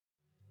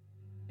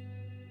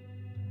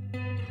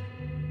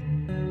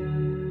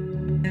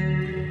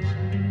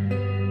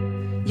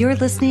You're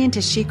listening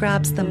to She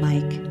Grabs the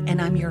Mic, and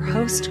I'm your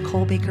host,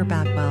 Cole Baker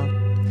Bagwell.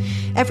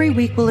 Every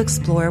week we'll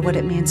explore what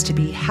it means to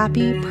be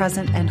happy,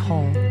 present, and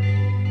whole.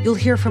 You'll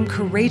hear from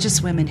courageous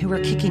women who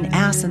are kicking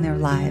ass in their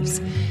lives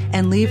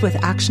and leave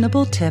with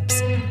actionable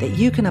tips that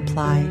you can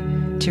apply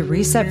to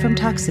reset from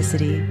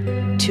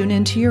toxicity, tune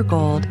into your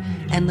gold,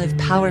 and live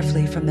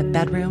powerfully from the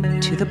bedroom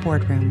to the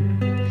boardroom.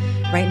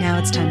 Right now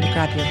it's time to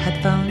grab your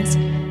headphones,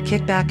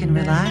 kick back and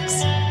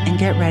relax, and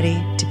get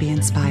ready to be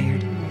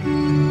inspired.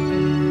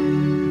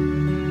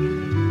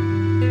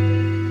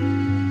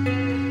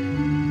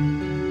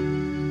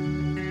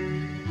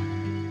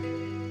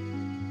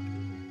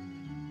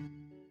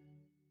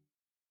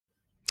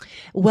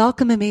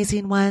 Welcome,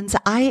 amazing ones.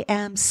 I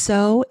am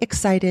so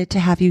excited to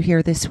have you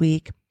here this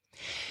week.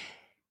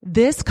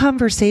 This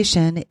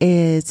conversation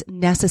is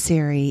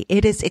necessary.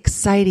 It is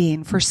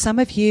exciting. For some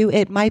of you,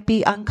 it might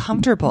be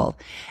uncomfortable.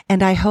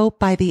 And I hope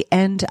by the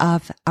end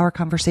of our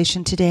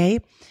conversation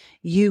today,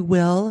 you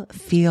will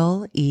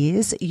feel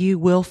ease, you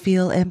will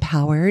feel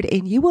empowered,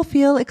 and you will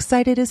feel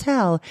excited as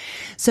hell.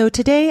 So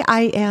today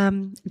I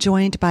am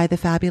joined by the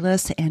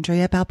fabulous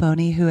Andrea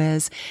Balboni, who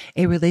is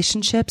a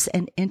relationships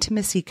and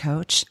intimacy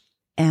coach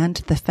and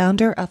the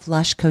founder of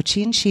Lush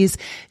Coaching. She's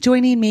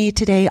joining me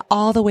today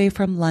all the way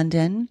from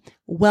London.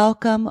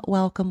 Welcome,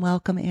 welcome,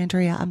 welcome,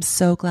 Andrea. I'm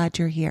so glad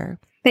you're here.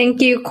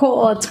 Thank you,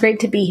 Cole. It's great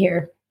to be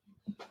here.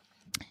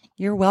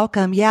 You're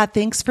welcome. Yeah,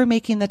 thanks for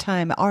making the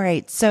time. All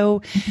right.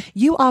 So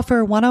you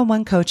offer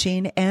one-on-one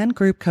coaching and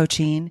group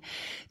coaching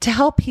to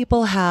help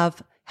people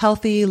have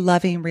healthy,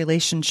 loving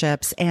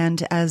relationships.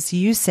 And as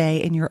you say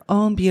in your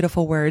own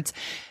beautiful words,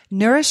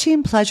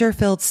 nourishing,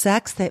 pleasure-filled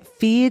sex that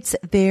feeds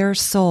their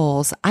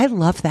souls. I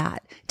love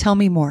that. Tell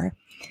me more.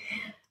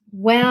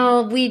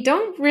 Well, we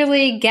don't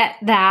really get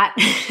that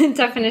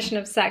definition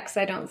of sex,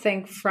 I don't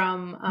think,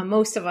 from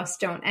most of us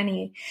don't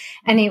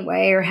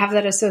anyway, or have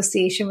that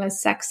association with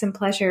sex and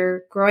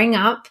pleasure growing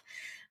up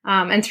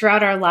and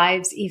throughout our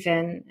lives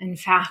even, in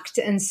fact.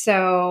 And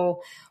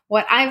so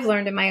what I've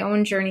learned in my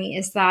own journey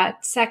is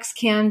that sex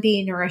can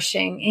be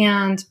nourishing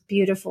and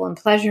beautiful and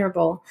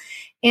pleasurable.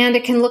 And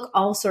it can look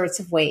all sorts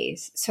of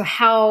ways. So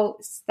how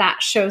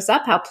that shows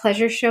up, how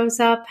pleasure shows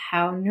up,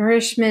 how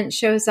nourishment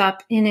shows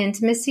up in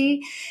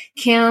intimacy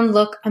can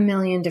look a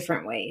million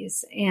different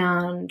ways.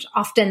 And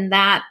often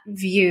that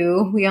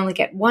view, we only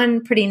get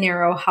one pretty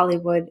narrow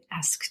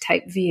Hollywood-esque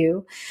type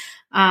view,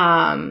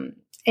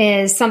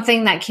 is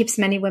something that keeps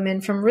many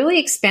women from really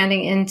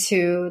expanding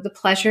into the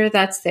pleasure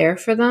that's there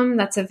for them,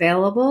 that's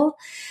available,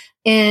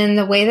 in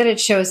the way that it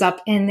shows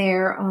up in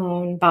their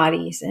own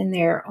bodies, in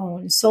their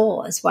own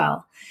soul as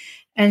well.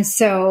 And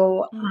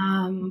so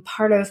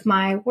part of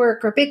my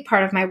work, or a big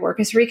part of my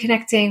work, is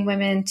reconnecting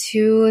women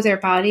to their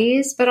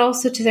bodies, but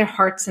also to their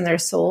hearts and their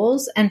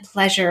souls, and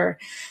pleasure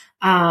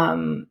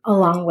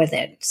along with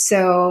it.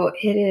 So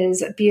it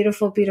is a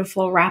beautiful,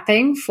 beautiful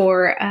wrapping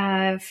for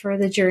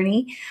the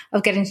journey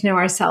of getting to know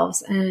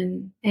ourselves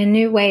in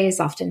new ways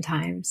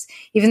oftentimes,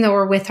 even though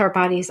we're with our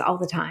bodies all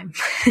the time.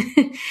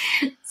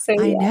 So,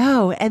 yeah. I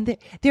know. And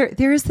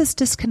there is this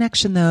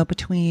disconnection though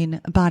between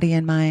body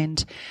and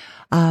mind.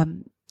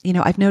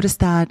 I've noticed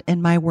that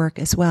in my work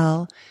as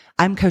well.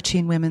 I'm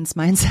coaching women's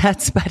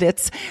mindsets, but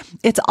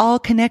it's all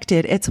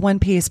connected. It's one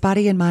piece.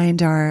 Body and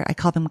mind are, I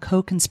call them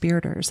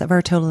co-conspirators of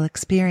our total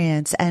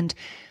experience. And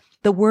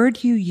the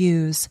word you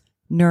use,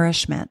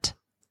 nourishment,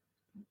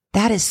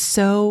 that is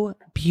so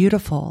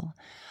beautiful.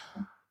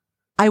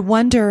 I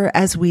wonder,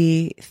 as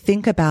we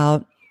think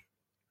about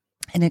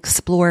and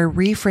explore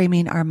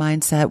reframing our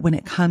mindset when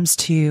it comes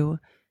to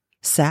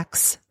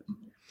sex,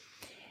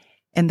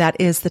 and that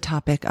is the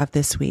topic of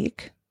this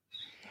week,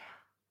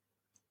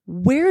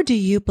 where do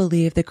you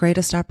believe the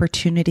greatest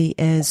opportunity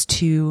is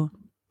to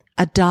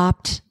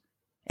adopt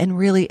and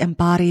really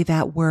embody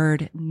that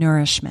word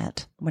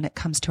nourishment when it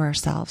comes to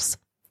ourselves?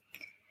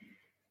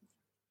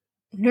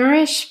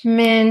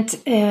 Nourishment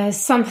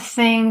is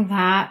something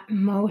that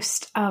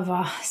most of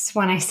us,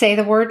 when I say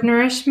the word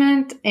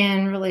nourishment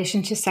in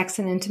relation to sex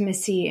and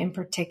intimacy in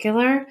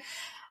particular,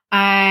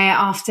 I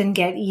often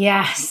get,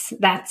 yes,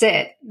 that's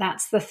it.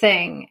 That's the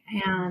thing.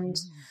 And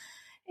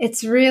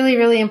it's really,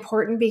 really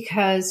important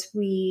because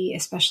we,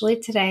 especially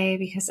today,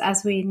 because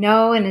as we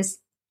know and as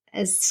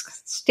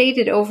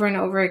stated over and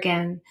over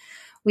again,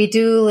 we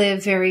do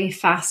live very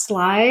fast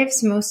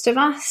lives, most of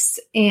us,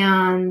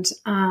 and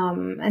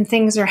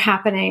things are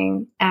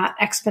happening at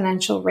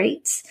exponential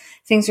rates.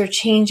 Things are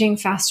changing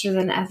faster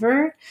than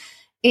ever.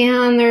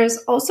 And there's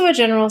also a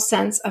general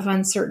sense of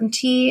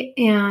uncertainty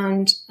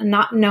and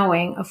not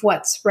knowing of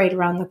what's right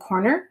around the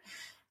corner.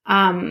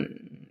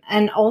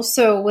 And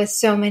also with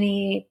so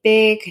many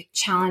big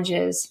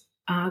challenges,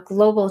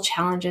 global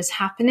challenges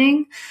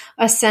happening,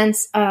 a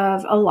sense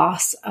of a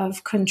loss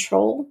of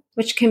control,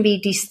 which can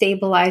be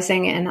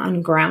destabilizing and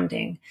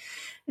ungrounding.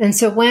 And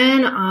so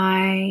when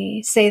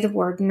I say the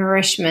word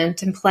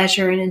nourishment and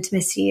pleasure and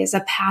intimacy as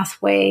a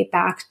pathway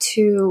back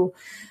to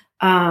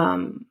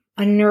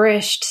a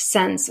nourished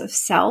sense of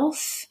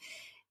self,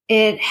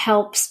 it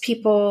helps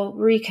people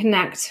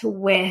reconnect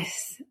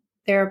with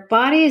their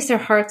bodies, their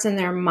hearts, and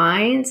their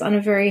minds on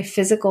a very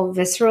physical,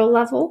 visceral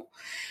level.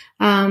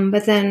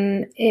 But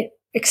then it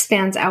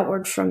expands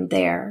outward from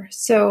there.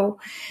 So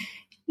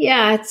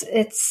yeah,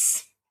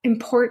 it's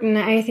important,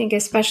 I think,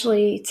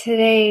 especially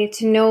today,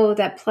 to know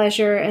that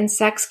pleasure and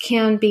sex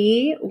can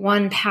be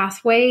one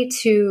pathway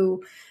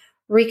to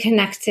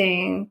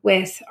reconnecting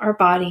with our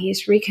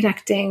bodies,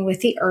 reconnecting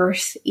with the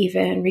earth,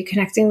 even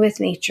reconnecting with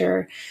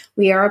nature.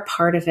 We are a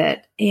part of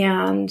it.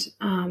 And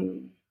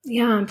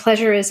and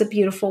pleasure is a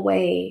beautiful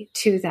way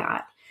to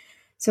that.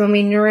 So when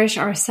we nourish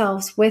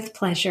ourselves with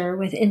pleasure,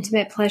 with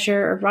intimate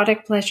pleasure,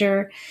 erotic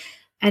pleasure,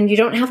 and you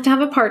don't have to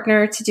have a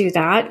partner to do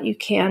that. You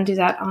can do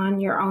that on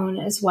your own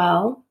as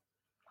well.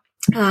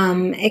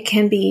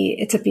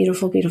 It's a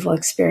beautiful, beautiful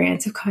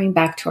experience of coming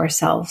back to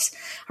ourselves,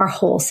 our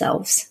whole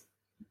selves.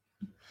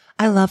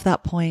 I love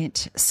that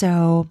point.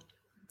 So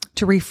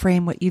to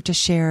reframe what you've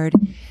just shared,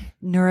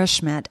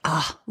 nourishment,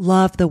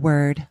 love the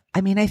word. I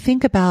mean, I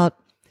think about,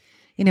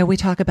 we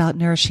talk about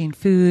nourishing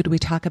food. We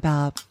talk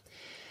about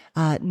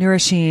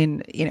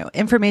nourishing,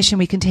 information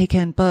we can take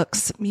in,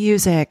 books,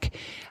 music.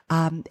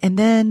 And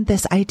then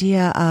this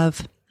idea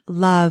of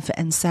love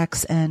and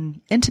sex and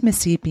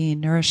intimacy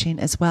being nourishing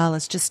as well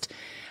is just,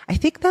 I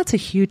think that's a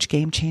huge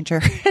game changer.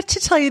 To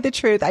tell you the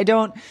truth, I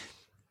don't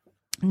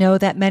know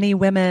that many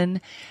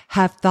women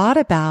have thought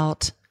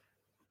about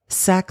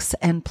sex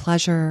and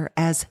pleasure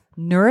as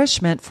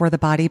nourishment for the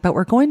body, but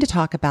we're going to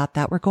talk about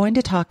that. We're going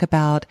to talk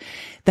about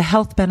the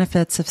health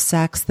benefits of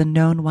sex, the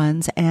known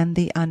ones and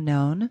the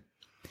unknown.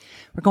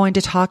 We're going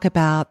to talk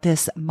about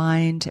this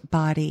mind,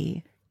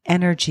 body,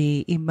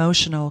 energy,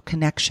 emotional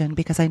connection,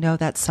 because I know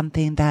that's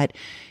something that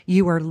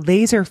you are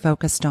laser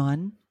focused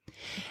on.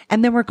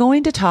 And then we're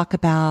going to talk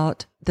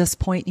about this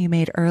point you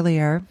made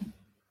earlier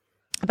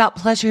about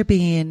pleasure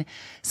being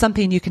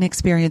something you can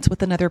experience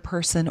with another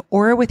person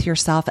or with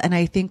yourself. And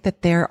I think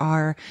that there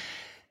are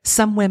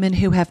some women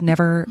who have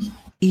never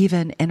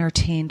even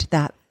entertained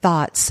that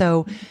thought.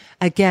 So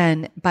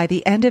again, by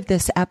the end of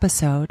this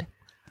episode,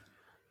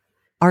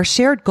 our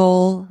shared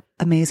goal,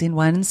 amazing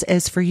ones,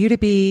 is for you to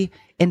be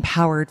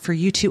empowered, for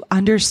you to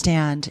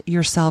understand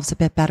yourselves a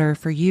bit better,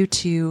 for you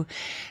to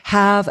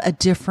have a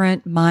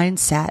different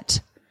mindset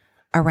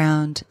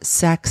around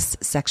sex,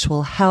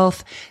 sexual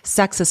health.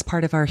 Sex is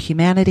part of our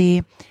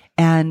humanity.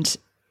 And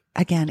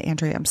again,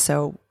 Andrea, I'm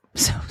so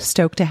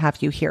stoked to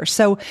have you here.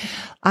 So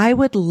I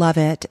would love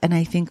it, and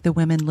I think the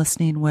women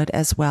listening would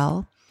as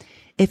well,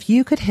 if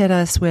you could hit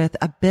us with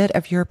a bit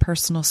of your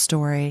personal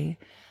story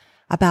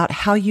about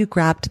how you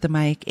grabbed the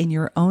mic in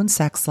your own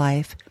sex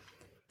life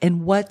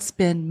and what's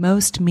been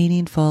most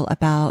meaningful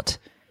about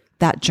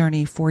that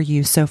journey for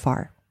you so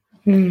far.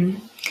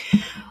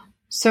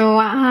 So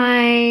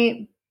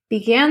I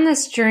began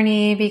this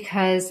journey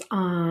because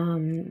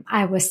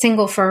I was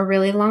single for a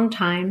really long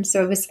time.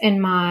 So it was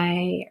in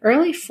my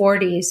early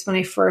 40s when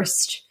I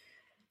first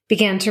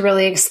began to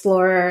really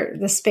explore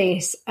the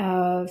space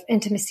of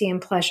intimacy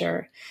and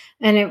pleasure.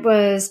 And it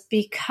was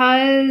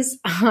because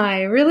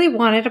I really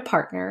wanted a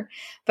partner,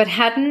 but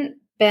hadn't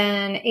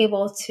been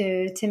able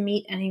to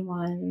meet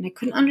anyone. I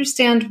couldn't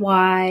understand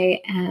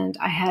why. And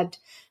I had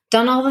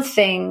done all the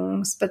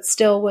things, but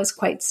still was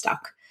quite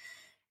stuck.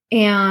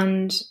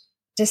 And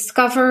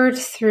discovered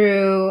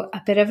through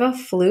a bit of a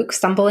fluke,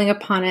 stumbling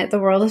upon it, the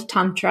world of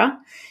Tantra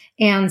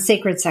and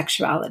sacred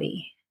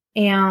sexuality.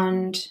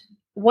 And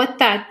what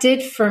that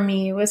did for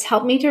me was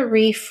help me to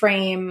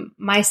reframe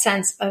my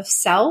sense of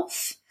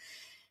self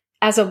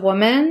as a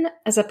woman,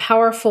 as a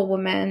powerful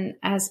woman,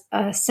 as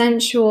a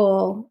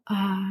sensual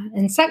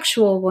and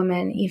sexual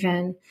woman,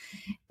 even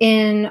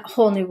in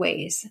whole new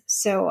ways.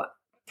 So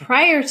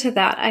prior to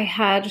that, I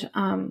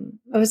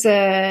was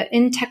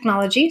in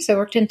technology. So I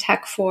worked in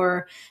tech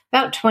for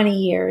about 20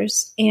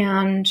 years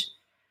and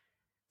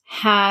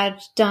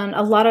had done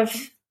a lot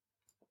of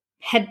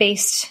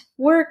head-based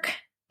work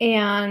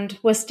and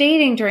was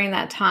dating during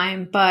that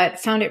time, but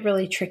found it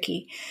really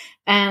tricky.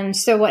 And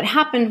so what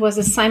happened was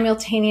a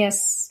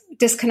simultaneous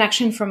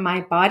disconnection from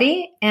my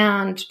body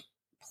and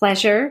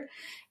pleasure,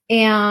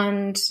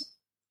 and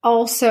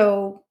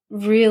also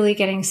really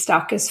getting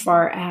stuck as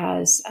far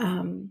as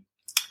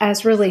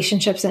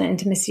relationships and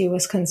intimacy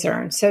was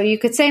concerned. So you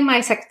could say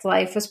my sex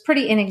life was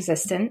pretty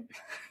inexistent.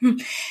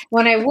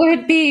 When I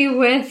would be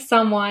with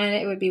someone,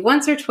 it would be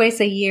once or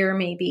twice a year,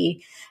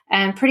 maybe,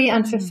 and pretty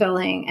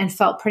unfulfilling and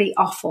felt pretty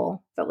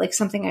awful. Felt like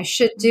something I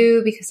should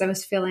do because I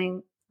was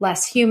feeling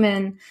less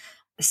human,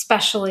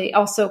 especially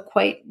also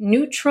quite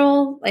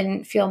neutral. I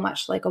didn't feel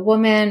much like a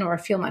woman or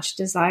feel much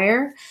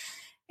desire,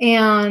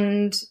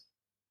 and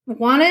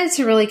wanted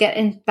to really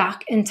get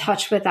back in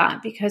touch with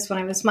that, because when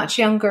I was much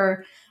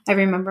younger, I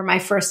remember my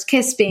first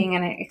kiss being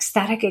an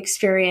ecstatic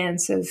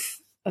experience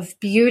of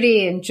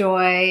beauty and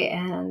joy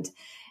and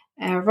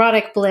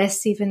erotic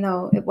bliss, even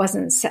though it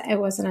wasn't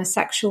a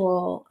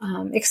sexual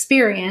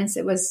experience.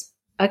 It was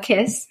a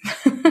kiss.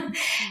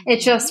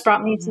 It just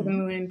brought me to the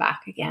moon and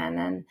back again,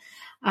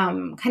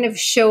 and kind of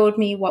showed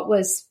me what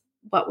was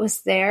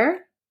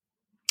there.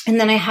 And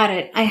then I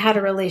had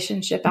a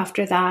relationship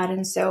after that.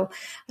 And so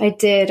I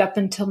did, up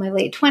until my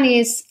late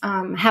 20s,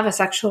 have a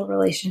sexual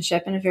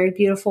relationship, and a very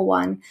beautiful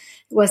one.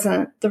 It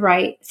wasn't the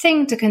right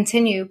thing to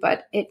continue,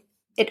 but it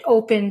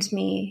opened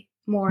me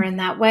more in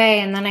that way.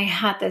 And then I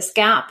had this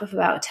gap of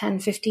about 10,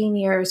 15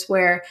 years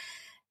where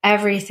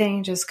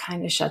everything just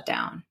kind of shut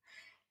down.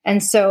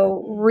 And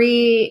so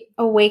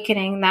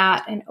reawakening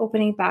that and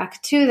opening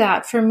back to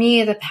that, for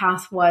me, the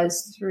path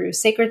was through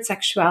sacred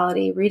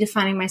sexuality,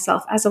 redefining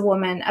myself as a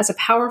woman, as a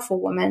powerful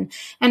woman,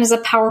 and as a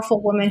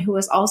powerful woman who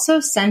was also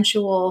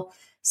sensual,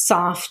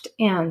 soft,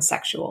 and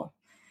sexual.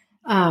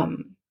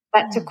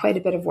 That took quite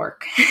a bit of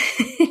work.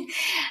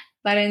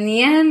 But in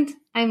the end,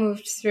 I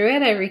moved through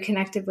it. I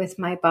reconnected with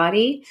my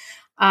body.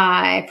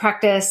 I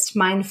practiced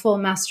mindful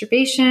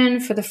masturbation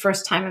for the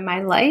first time in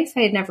my life.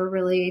 I had never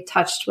really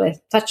touched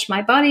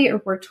my body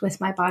or worked with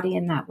my body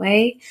in that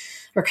way,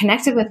 or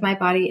connected with my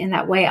body in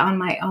that way on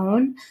my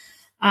own.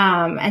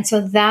 And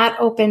so that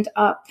opened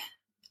up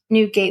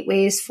new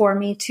gateways for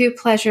me to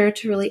pleasure,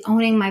 to really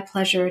owning my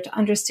pleasure, to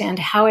understand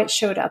how it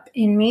showed up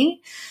in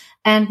me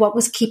and what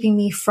was keeping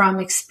me from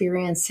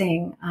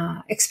experiencing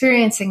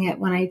it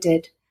when I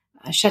did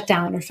shut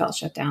down or felt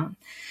shut down.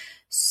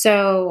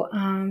 So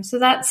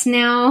that's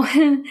now,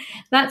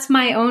 that's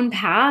my own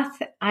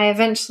path. I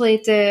eventually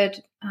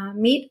did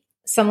meet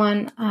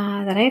someone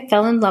that I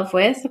fell in love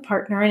with, a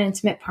partner, an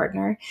intimate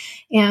partner,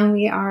 and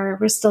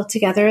we're still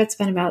together. It's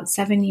been about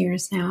 7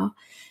 years now,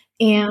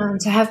 and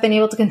I have been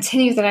able to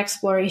continue that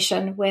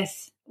exploration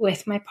with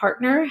my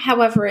partner.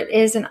 However, it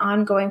is an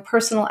ongoing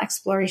personal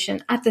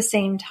exploration at the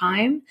same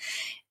time,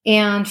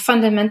 and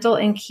fundamental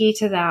and key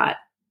to that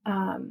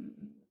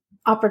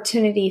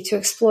opportunity to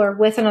explore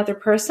with another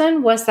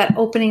person was that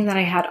opening that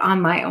I had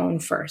on my own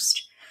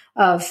first,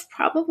 of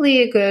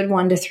probably a good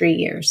 1 to 3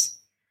 years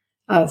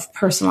of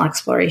personal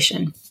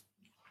exploration.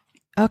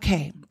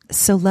 Okay.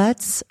 So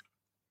let's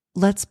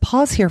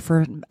pause here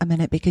for a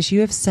minute, because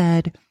you have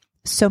said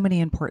so many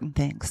important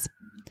things.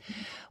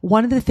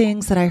 One of the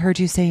things that I heard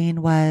you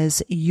saying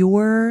was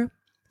your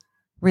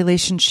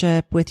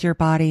relationship with your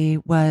body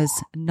was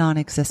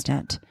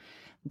non-existent,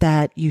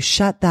 that you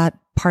shut that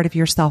part of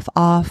yourself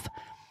off,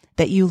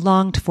 that you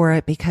longed for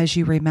it because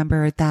you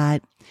remembered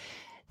that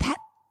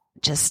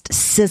just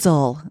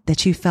sizzle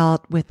that you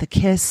felt with the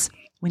kiss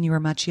when you were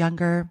much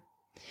younger.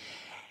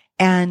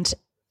 And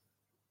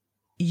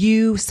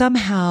you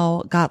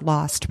somehow got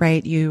lost,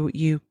 right?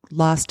 You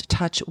lost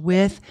touch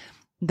with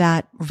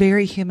that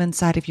very human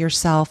side of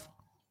yourself.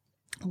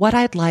 What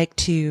I'd like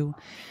to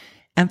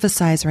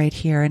emphasize right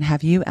here and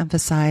have you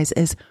emphasize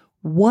is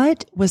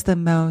what was the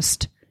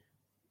most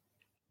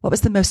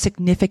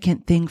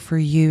significant thing for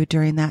you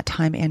during that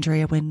time,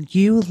 Andrea, when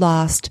you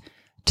lost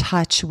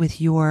touch with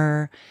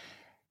your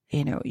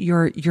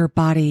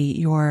body,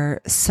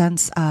 your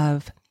sense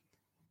of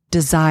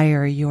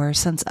desire, your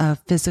sense of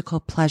physical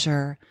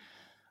pleasure?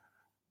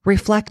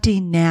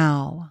 Reflecting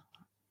now,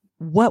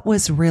 what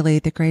was really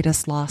the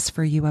greatest loss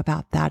for you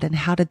about that, and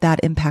how did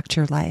that impact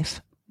your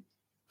life?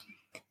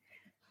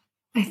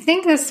 I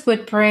think this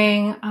would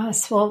bring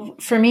us, well,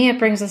 for me, it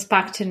brings us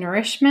back to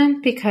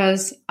nourishment,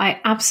 because I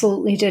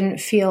absolutely didn't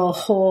feel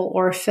whole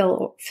or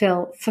feel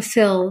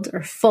fulfilled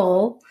or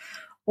full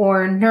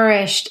or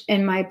nourished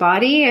in my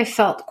body. I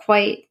felt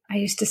quite, I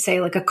used to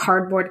say, like a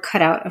cardboard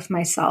cutout of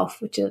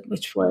myself,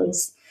 which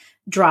was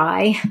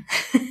dry.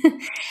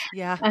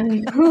 Yeah.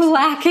 And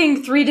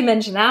lacking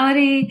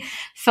three-dimensionality,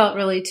 felt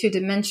really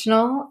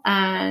two-dimensional.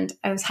 And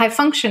I was high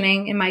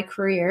functioning in my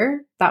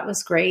career. That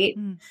was great.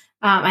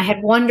 I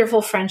had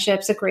wonderful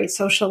friendships, a great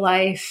social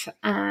life,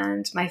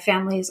 and my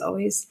family's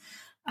always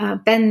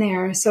been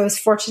there. So I was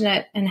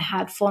fortunate and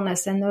had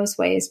fullness in those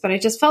ways, but I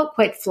just felt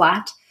quite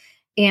flat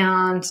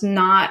and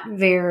not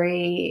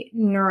very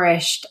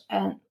nourished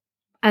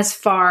as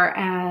far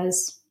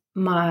as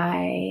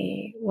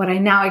what I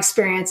now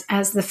experience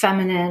as the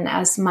feminine,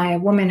 as my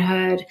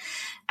womanhood,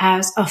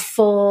 as a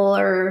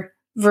fuller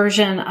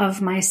version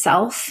of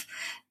myself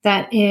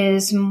that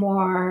is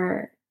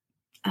more,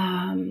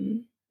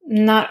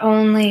 not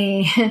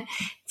only,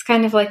 it's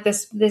kind of like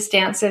this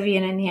dance of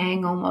yin and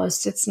yang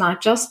almost. It's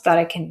not just that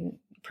I can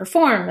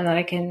perform and that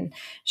I can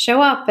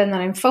show up and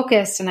that I'm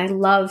focused and I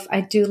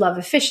do love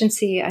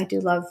efficiency. I do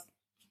love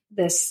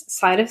this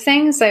side of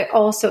things. I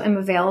also am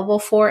available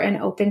for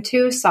and open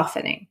to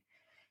softening,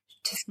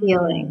 to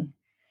feeling,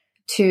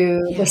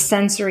 to the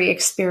sensory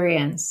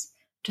experience,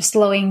 to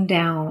slowing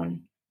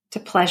down, to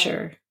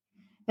pleasure.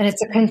 And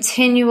it's a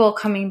continual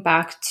coming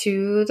back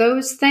to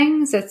those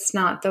things. It's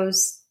not,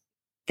 those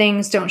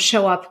things don't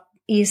show up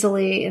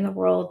easily in the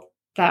world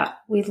that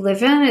we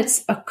live in.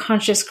 It's a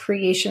conscious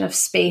creation of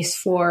space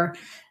for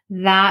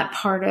that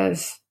part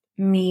of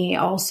me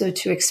also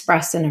to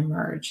express and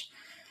emerge.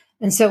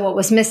 And so what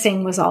was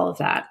missing was all of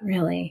that,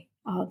 really.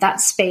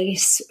 That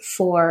space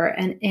for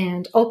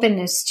and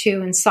openness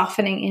to and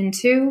softening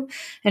into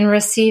and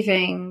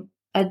receiving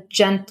a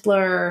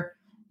gentler,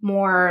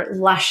 more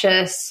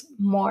luscious,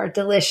 more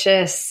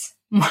delicious,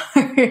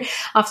 more,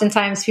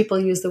 oftentimes people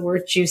use the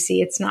word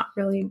juicy. It's not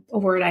really a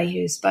word I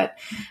use, but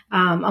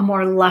a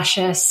more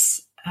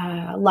luscious,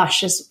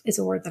 lush is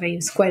a word that I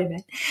use quite a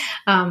bit,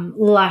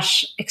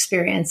 lush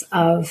experience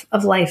of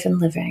life and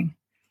living.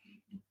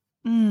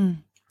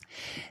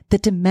 The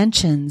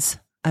dimensions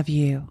of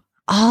you,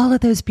 all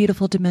of those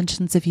beautiful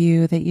dimensions of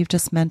you that you've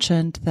just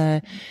mentioned,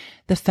 the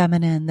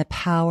feminine, the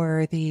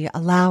power, the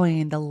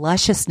allowing, the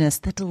lusciousness,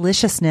 the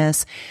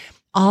deliciousness,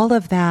 all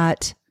of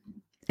that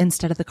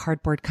instead of the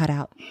cardboard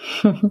cutout.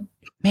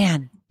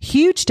 Man,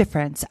 huge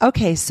difference.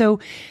 Okay, so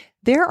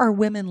there are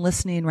women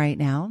listening right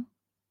now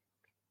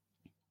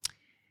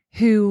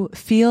who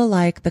feel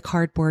like the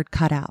cardboard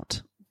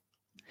cutout.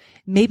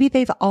 Maybe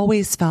they've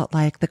always felt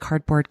like the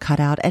cardboard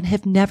cutout and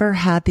have never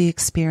had the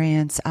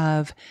experience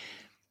of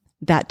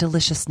that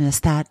deliciousness,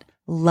 that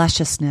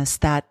lusciousness,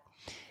 that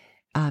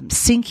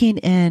sinking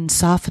in,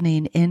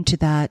 softening into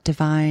that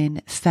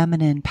divine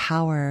feminine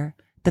power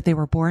that they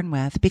were born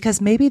with,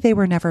 because maybe they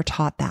were never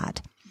taught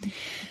that.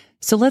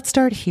 So let's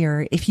start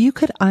here. If you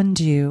could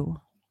undo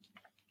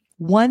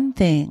one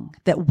thing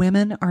that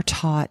women are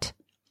taught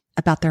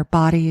about their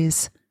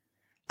bodies,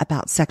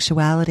 about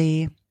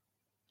sexuality,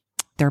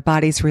 their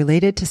bodies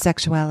related to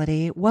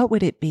sexuality, what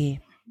would it be?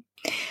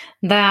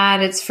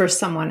 That it's for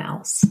someone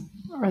else,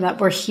 or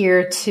that we're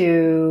here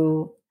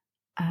to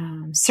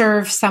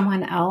serve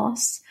someone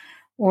else,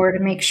 or to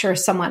make sure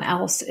someone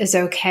else is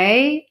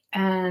okay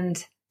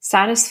and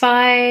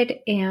satisfied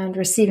and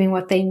receiving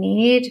what they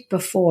need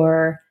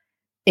before,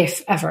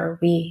 if ever,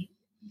 we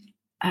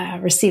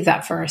receive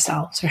that for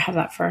ourselves or have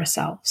that for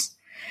ourselves,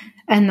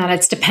 and that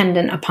it's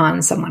dependent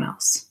upon someone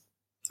else,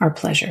 our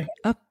pleasure.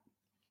 Oh,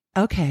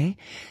 okay.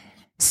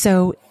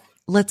 So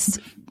let's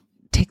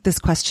take this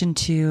question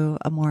to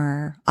a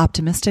more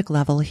optimistic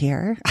level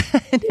here.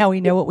 Now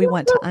we know what we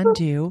want to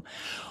undo.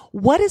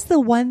 What is the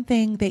one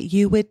thing that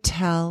you would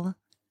tell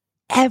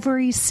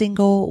every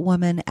single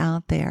woman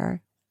out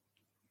there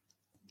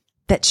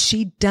that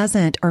she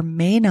doesn't or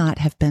may not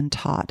have been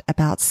taught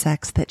about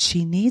sex that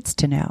she needs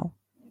to know?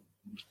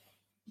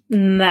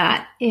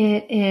 That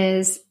it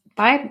is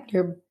by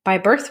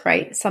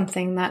birthright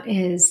something that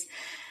is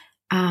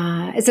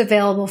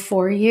available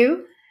for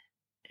you,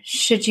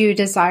 should you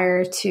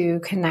desire to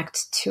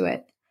connect to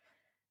it.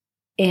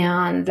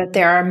 And that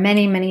there are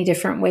many, many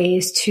different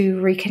ways to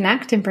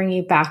reconnect and bring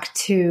you back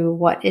to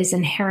what is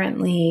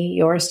inherently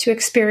yours to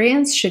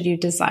experience, should you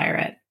desire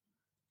it.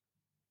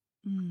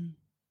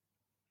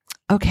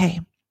 Okay,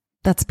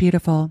 that's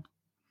beautiful.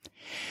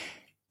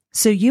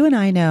 So you and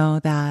I know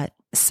that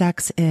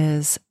sex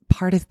is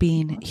part of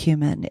being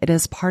human. It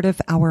is part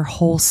of our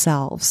whole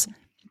selves.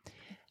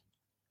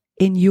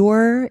 In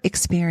your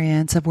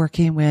experience of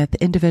working with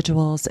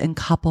individuals and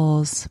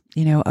couples,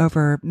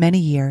 over many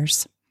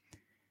years,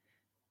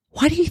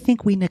 why do you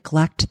think we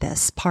neglect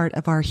this part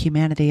of our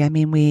humanity? I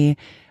mean,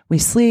 we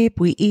sleep,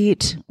 we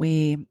eat,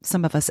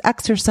 some of us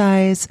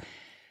exercise,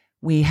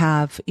 we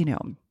have,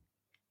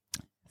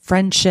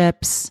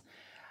 friendships,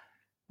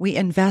 we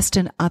invest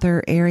in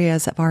other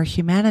areas of our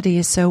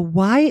humanity. So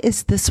why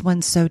is this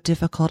one so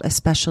difficult,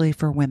 especially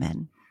for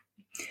women?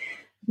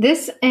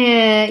 This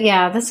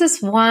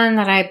is one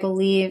that I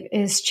believe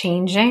is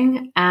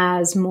changing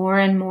as more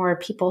and more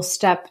people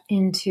step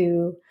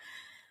into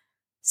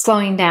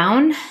slowing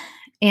down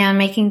and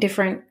making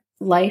different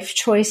life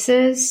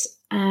choices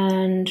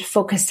and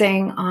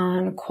focusing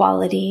on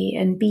quality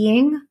and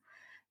being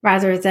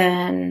rather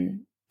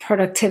than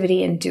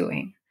productivity and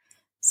doing.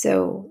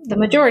 So the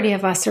majority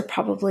of us are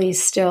probably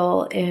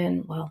still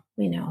in,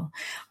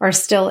 are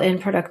still in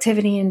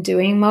productivity and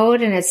doing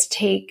mode. And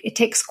it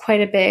takes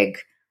quite a big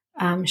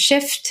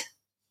shift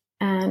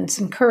and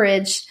some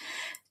courage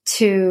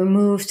to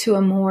move to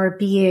a more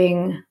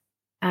being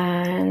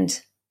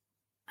and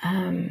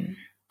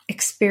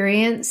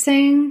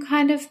experiencing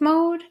kind of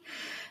mode.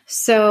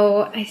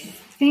 So I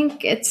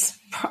think it's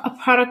a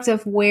product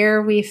of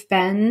where we've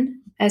been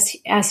as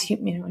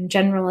in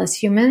general as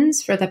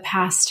humans for the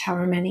past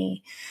however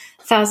many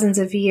thousands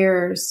of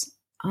years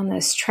on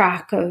this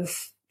track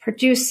of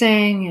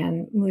producing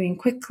and moving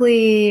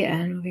quickly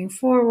and moving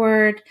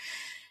forward.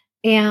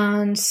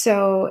 And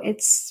so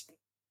it's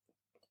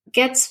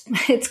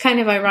kind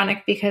of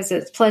ironic because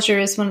pleasure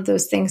is one of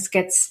those things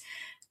gets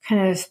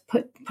kind of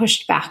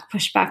pushed back.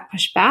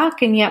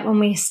 And yet when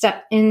we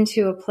step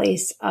into a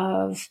place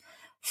of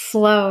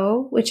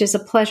flow, which is a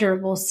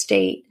pleasurable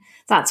state,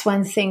 that's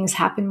when things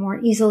happen more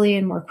easily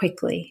and more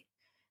quickly.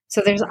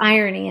 So there's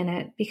irony in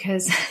it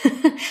because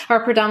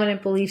our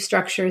predominant belief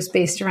structure is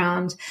based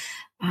around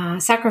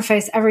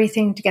sacrifice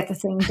everything to get the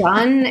thing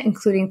done,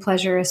 including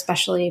pleasure,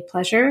 especially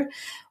pleasure,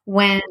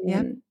 when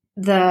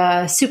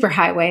the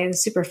superhighway, the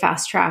super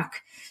fast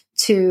track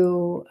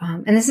to,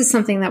 and this is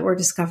something that we're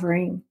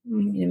discovering,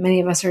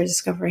 many of us are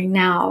discovering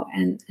now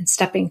and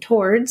stepping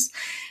towards,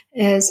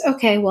 is,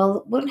 okay,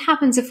 well, what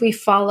happens if we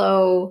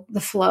follow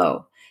the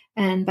flow?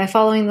 And by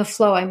following the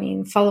flow, I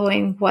mean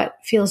following what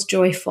feels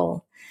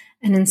joyful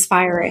and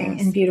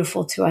inspiring and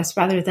beautiful to us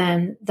rather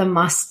than the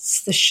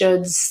musts, the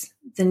shoulds,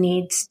 the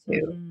needs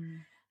to.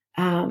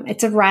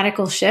 It's a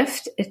radical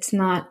shift. It's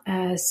not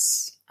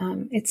as,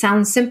 it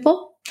sounds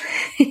simple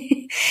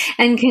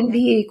and can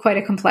be quite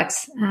a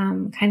complex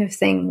kind of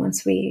thing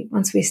once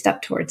we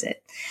step towards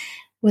it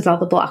with all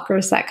the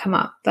blockers that come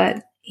up.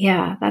 But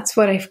yeah, that's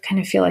what I kind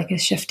of feel like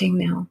is shifting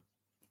now.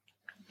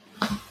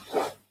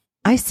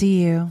 I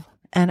see you,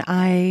 and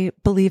I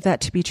believe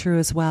that to be true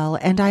as well.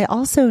 And I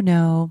also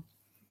know,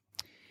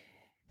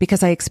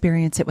 because I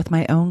experience it with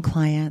my own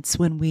clients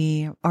when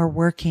we are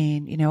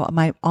working,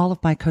 all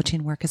of my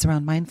coaching work is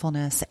around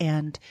mindfulness.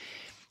 And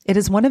it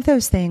is one of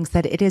those things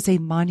that it is a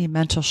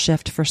monumental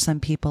shift for some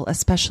people,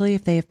 especially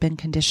if they have been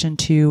conditioned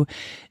to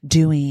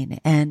doing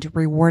and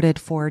rewarded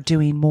for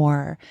doing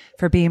more,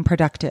 for being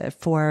productive,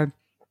 for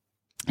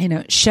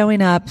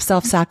showing up,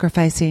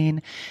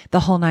 self-sacrificing, the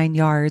whole 9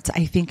 yards.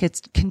 I think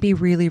it can be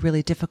really,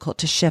 really difficult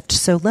to shift.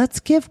 So let's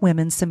give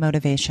women some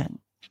motivation.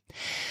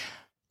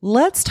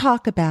 Let's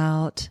talk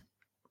about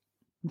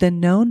the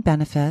known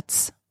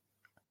benefits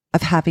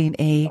of having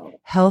a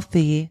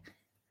healthy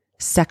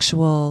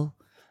sexual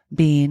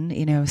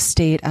being,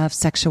 state of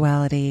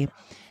sexuality,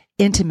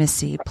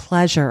 intimacy,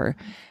 pleasure.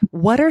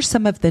 What are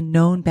some of the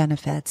known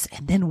benefits?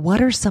 And then what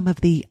are some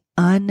of the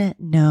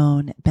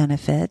unknown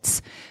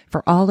benefits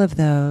for all of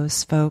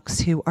those folks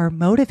who are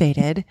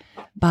motivated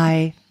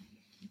by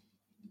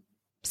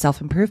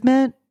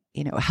self-improvement,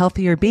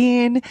 healthier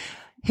being?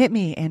 Hit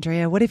me,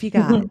 Andrea. What have you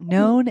got?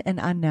 Known and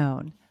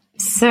unknown.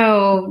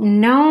 So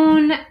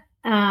known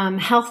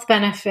health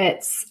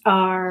benefits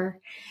are,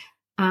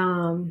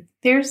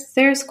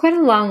 there's quite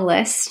a long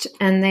list,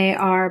 and they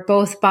are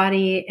both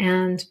body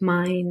and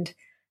mind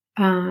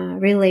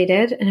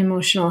related, and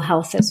emotional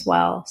health as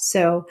well.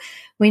 So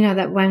we know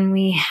that when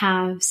we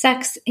have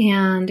sex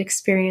and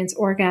experience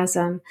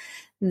orgasm,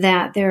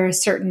 that there are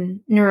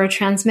certain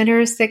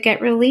neurotransmitters that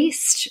get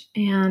released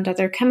and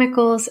other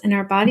chemicals in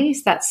our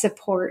bodies that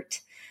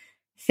support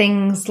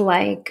things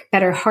like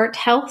better heart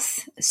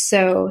health.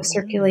 So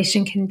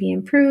circulation can be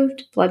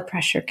improved, blood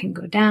pressure can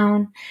go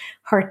down,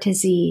 heart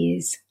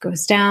disease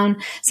goes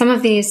down. Some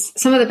of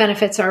the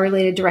benefits are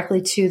related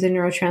directly to the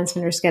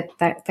neurotransmitters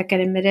that get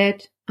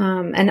emitted,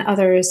 and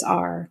others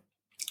are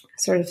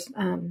sort of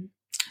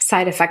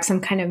side effects.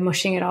 I'm kind of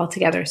mushing it all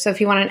together. So if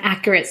you want an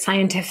accurate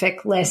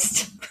scientific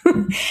list,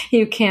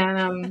 you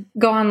can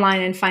go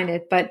online and find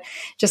it. But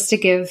just to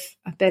give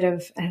a bit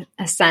of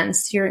a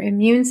sense, your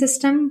immune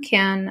system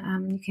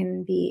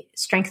can be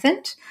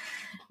strengthened.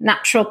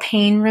 Natural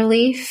pain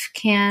relief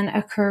can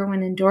occur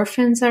when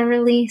endorphins are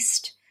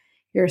released.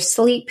 Your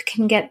sleep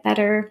can get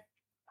better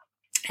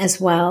as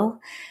well.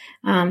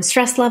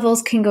 Stress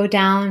levels can go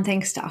down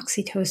thanks to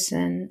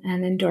oxytocin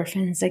and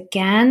endorphins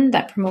again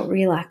that promote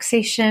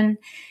relaxation.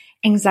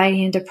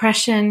 Anxiety and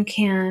depression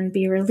can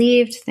be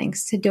relieved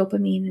thanks to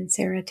dopamine and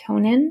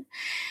serotonin.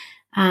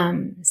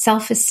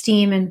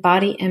 Self-esteem and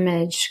body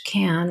image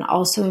can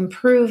also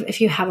improve if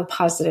you have a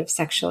positive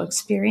sexual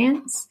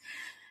experience.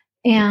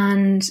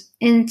 And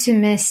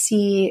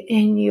intimacy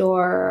in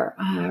your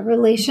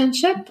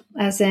relationship,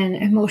 as in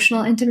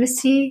emotional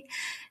intimacy,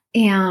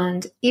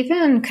 and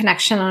even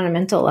connection on a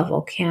mental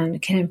level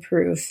can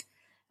improve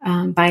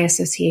by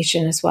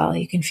association as well.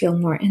 You can feel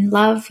more in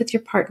love with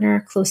your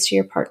partner, close to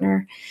your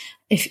partner,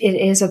 if it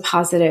is a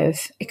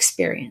positive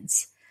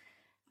experience.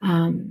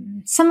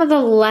 Some of the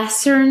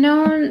lesser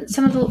known,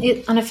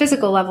 on a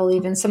physical level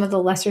even, some of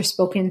the lesser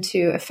spoken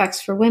to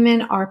effects for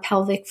women are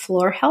pelvic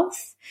floor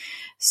health.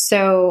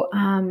 So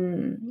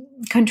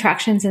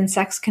contractions in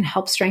sex can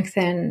help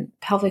strengthen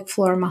pelvic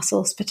floor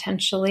muscles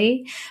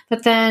potentially,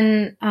 but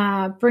then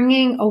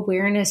bringing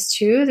awareness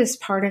to this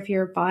part of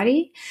your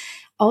body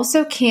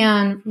also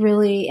can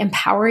really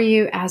empower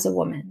you as a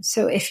woman.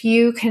 So if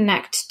you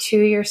connect to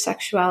your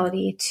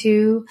sexuality,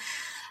 to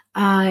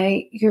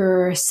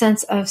your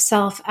sense of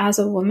self as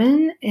a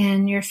woman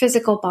in your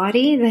physical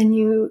body, then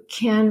you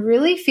can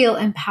really feel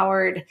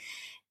empowered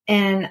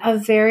in a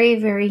very,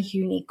 very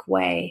unique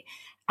way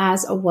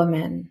as a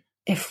woman.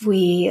 If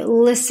we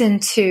listen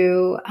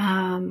to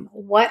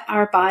what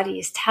our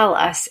bodies tell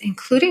us,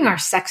 including our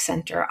sex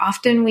center,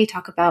 often we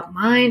talk about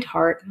mind,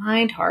 heart,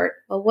 mind, heart.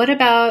 Well, what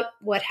about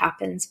what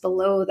happens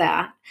below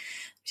that?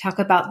 We talk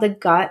about the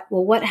gut.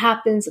 Well, what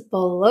happens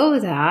below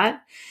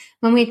that?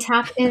 When we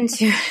tap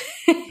into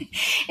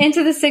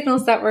the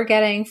signals that we're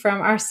getting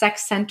from our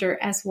sex center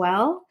as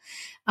well.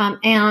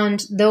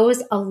 And those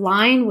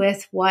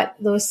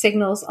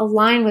signals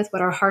align with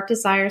what our heart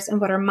desires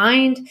and what our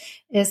mind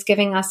is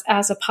giving us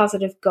as a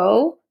positive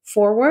go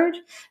forward,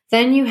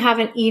 then you have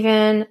an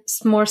even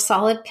more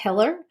solid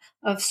pillar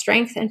of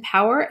strength and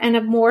power and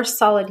a more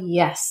solid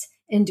yes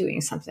in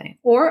doing something,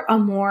 or a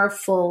more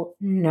full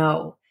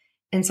no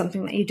in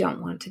something that you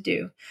don't want to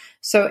do.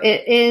 So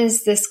it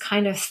is this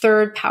kind of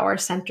third power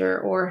center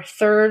or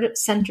third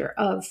center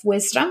of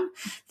wisdom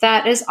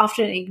that is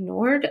often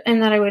ignored,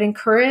 and that I would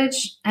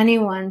encourage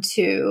anyone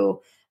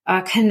to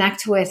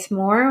connect with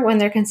more when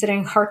they're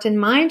considering heart and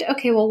mind.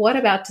 Okay, well, what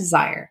about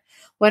desire?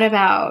 What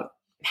about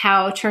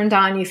how turned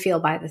on you feel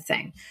by the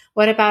thing?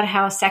 What about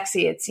how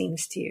sexy it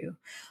seems to you?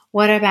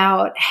 What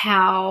about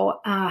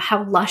how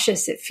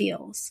luscious it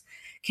feels?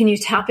 Can you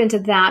tap into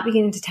that,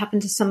 beginning to tap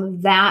into some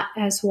of that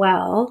as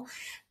well,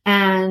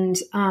 and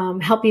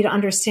help you to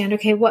understand,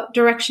 okay, what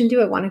direction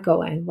do I want to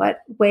go in?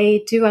 What way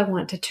do I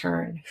want to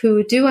turn?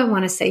 Who do I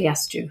want to say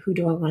yes to? Who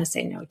do I want to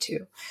say no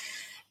to?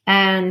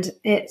 And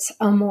it's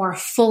a more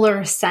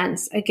fuller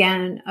sense,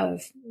 again,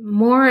 of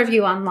more of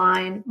you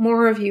online,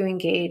 more of you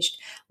engaged,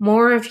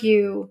 more of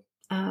you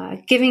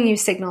giving you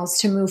signals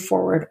to move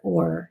forward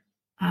or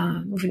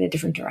move in a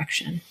different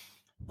direction.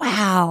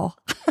 Wow.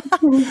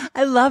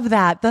 I love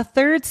that. The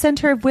third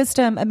center of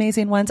wisdom,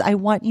 amazing ones. I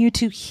want you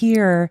to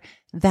hear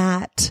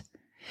that,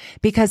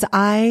 because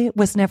I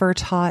was never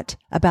taught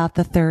about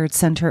the third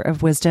center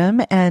of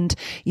wisdom. And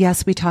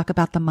yes, we talk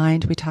about the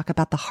mind, we talk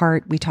about the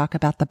heart, we talk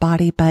about the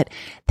body, but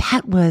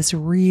that was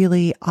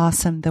really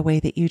awesome the way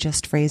that you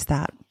just phrased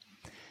that.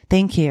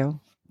 Thank you.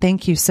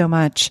 Thank you so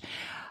much.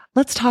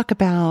 Let's talk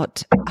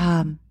about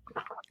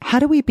how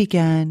do we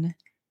begin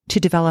to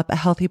develop a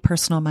healthy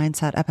personal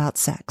mindset about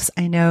sex?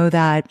 I know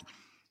that,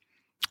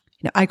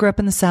 I grew up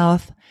in the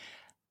South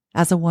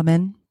as a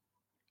woman,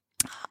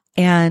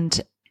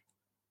 and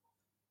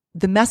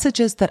the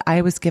messages that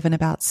I was given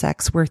about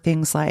sex were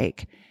things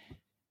like,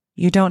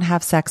 you don't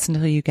have sex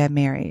until you get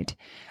married.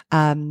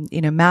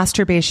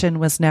 Masturbation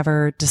was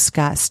never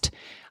discussed.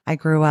 I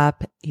grew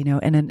up,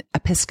 in an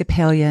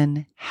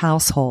Episcopalian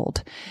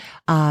household.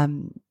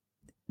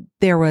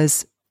 There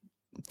was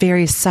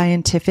very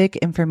scientific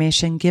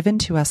information given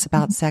to us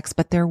about sex,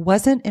 but there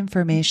wasn't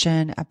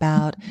information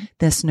about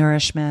this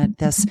nourishment,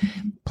 this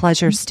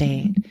pleasure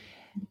state.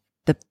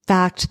 The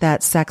fact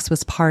that sex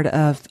was part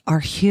of our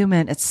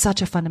human, it's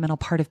such a fundamental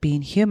part of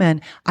being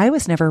human. I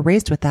was never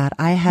raised with that.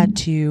 I had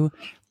to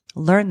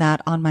learn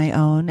that on my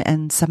own,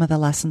 and some of the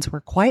lessons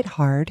were quite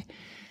hard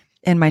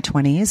in my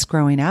 20s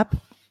growing up,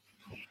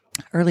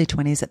 early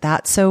 20s at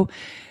that. So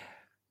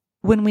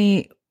when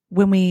we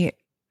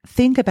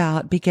think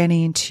about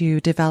beginning to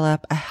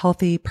develop a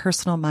healthy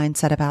personal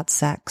mindset about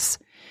sex,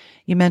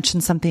 you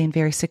mentioned something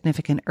very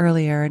significant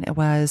earlier, and it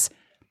was,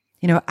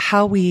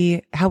 how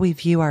we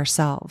view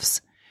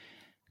ourselves.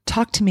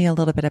 Talk to me a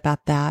little bit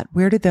about that.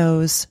 Where do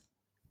those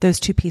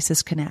two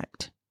pieces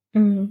connect?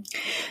 Mm-hmm.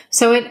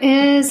 So it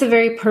is a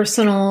very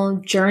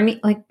personal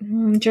journey,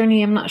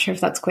 journey. I'm not sure if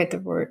that's quite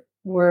the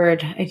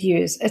word I'd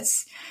use.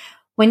 It's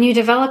when you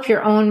develop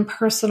your own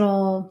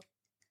personal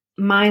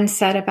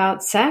mindset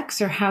about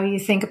sex, or how you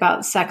think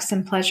about sex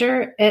and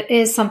pleasure, it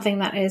is something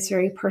that is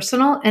very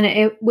personal, and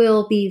it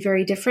will be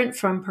very different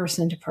from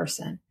person to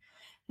person.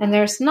 And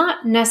there's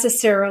not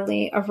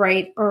necessarily a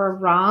right or a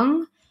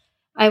wrong.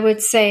 I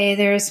would say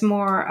there's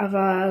more of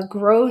a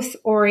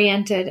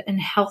growth-oriented and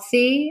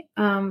healthy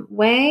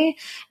way,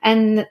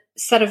 and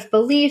set of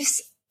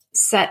beliefs,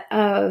 set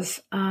of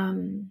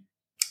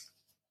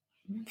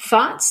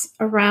thoughts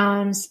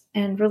around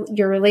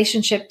your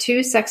relationship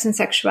to sex and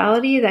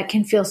sexuality that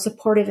can feel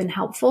supportive and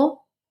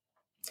helpful.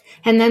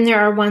 And then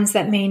there are ones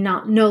that may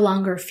no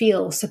longer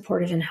feel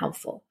supportive and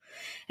helpful.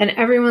 And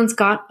everyone's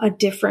got a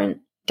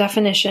different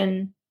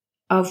definition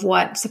of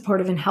what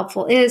supportive and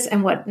helpful is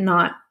and what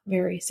not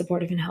very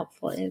supportive and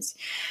helpful is.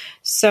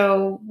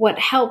 So what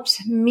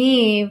helped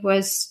me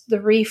was the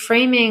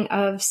reframing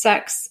of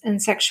sex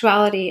and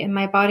sexuality in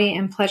my body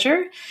and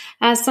pleasure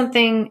as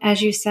something,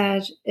 as you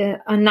said,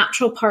 a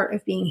natural part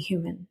of being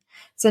human.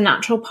 It's a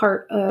natural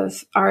part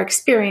of our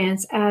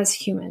experience as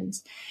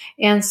humans.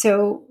 And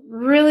so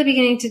really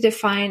beginning to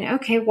define,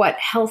 okay, what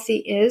healthy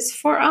is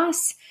for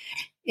us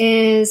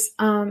is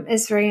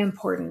very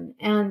important.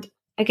 And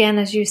again,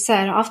 as you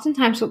said,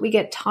 oftentimes what we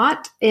get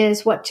taught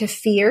is what to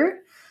fear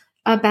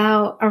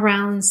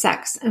around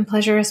sex and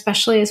pleasure,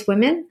 especially as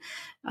women,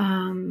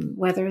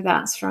 whether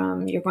that's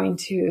from you're going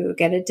to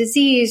get a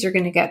disease, you're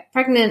going to get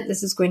pregnant,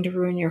 this is going to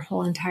ruin your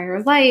whole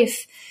entire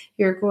life,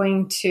 you're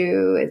going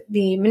to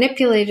be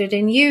manipulated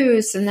and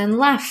used and then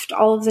left,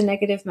 all of the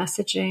negative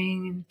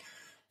messaging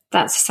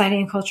that society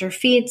and culture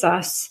feeds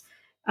us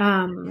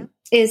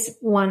is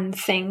one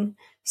thing.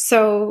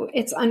 So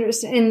it's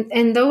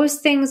and those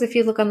things, if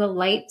you look on the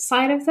light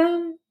side of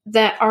them,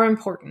 that are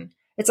important.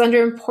 It's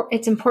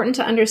important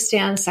to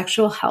understand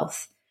sexual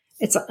health.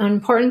 It's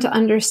important to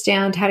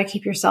understand how to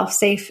keep yourself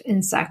safe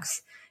in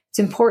sex. It's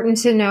important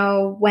to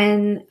know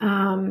when,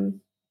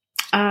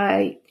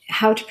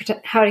 how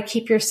to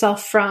keep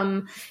yourself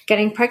from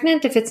getting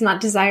pregnant if it's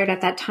not desired at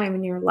that time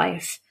in your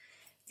life.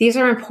 These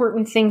are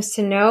important things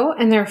to know,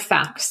 and they're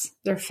facts.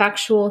 They're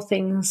factual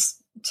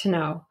things to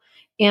know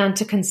and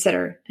to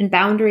consider, and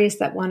boundaries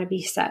that want to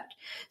be set.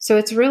 So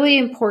it's really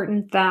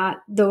important that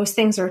those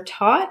things are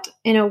taught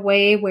in a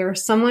way where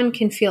someone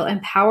can feel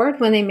empowered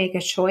when they make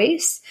a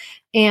choice,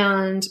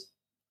 and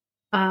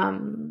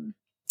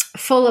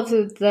full of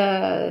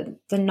the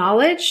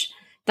knowledge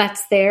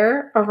that's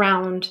there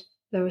around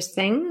those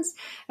things.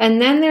 And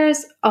then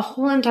there's a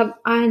whole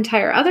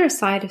entire other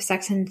side of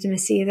sex and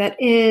intimacy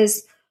that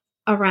is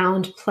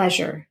around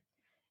pleasure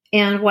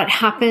and what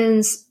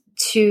happens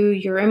to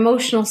your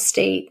emotional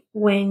state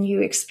when you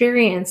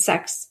experience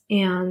sex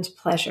and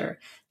pleasure,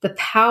 the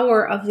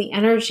power of the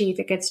energy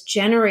that gets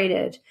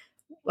generated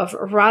of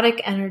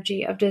erotic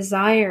energy, of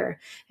desire,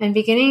 and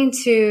beginning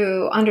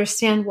to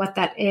understand what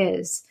that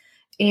is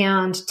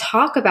and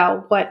talk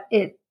about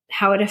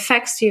how it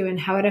affects you and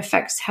how it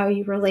affects how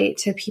you relate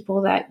to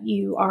people that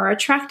you are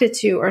attracted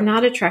to or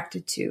not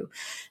attracted to.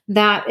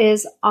 That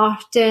is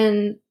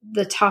often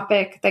the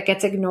topic that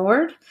gets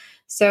ignored.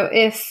 So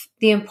if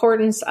the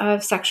importance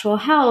of sexual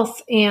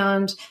health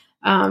and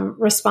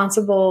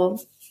responsible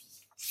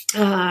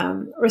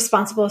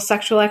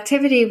sexual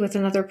activity with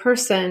another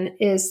person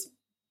is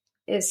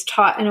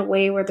taught in a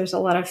way where there's a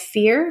lot of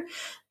fear,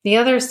 the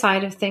other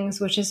side of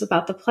things, which is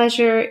about the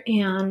pleasure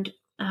and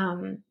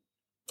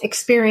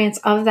experience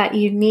of that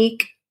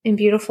unique and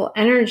beautiful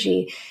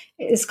energy,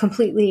 is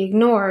completely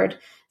ignored,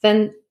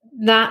 then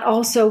that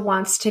also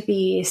wants to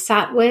be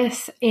sat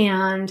with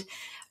and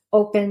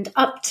opened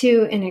up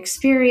to and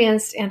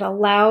experienced and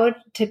allowed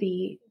to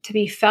be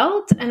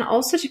felt and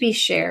also to be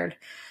shared.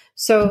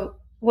 So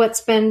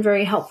what's been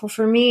very helpful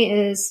for me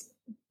is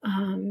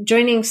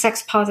joining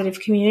sex positive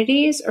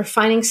communities or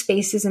finding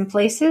spaces and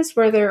places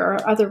where there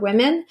are other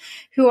women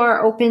who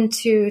are open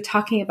to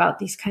talking about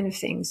these kind of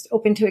things,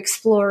 open to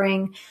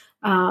exploring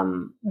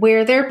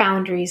where their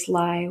boundaries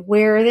lie,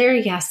 where their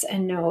yes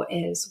and no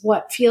is,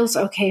 what feels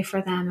okay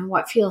for them and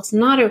what feels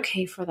not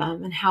okay for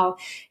them, and how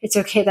it's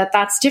okay that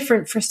that's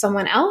different for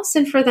someone else,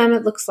 and for them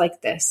it looks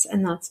like this,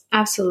 and that's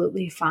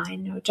absolutely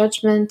fine. No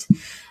judgment,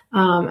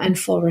 and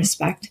full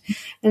respect.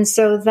 And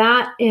so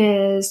that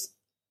is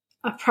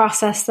a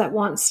process that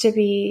wants to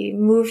be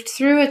moved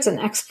through. It's an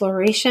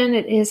exploration.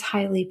 It is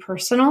highly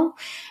personal,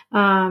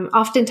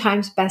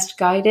 oftentimes best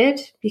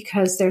guided,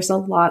 because there's a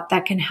lot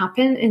that can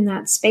happen in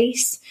that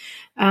space.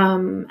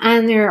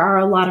 And there are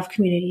a lot of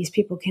communities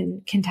people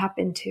can tap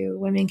into,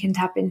 women can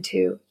tap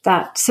into,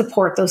 that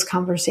support those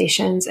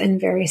conversations in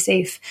very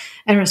safe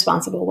and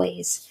responsible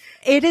ways.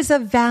 It is a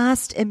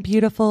vast and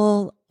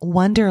beautiful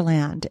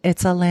wonderland.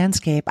 It's a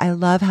landscape. I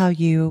love how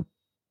you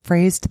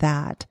phrased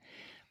that.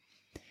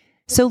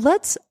 So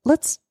let's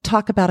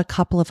talk about a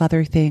couple of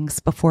other things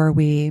before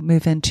we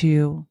move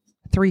into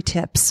 3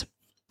 tips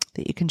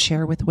that you can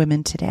share with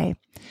women today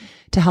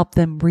to help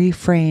them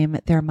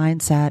reframe their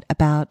mindset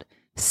about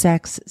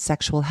sex,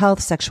 sexual health,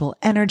 sexual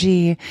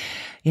energy,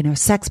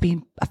 sex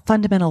being a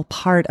fundamental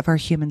part of our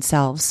human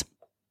selves.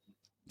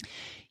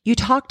 You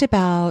talked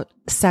about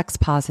sex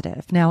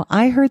positive. Now,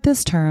 I heard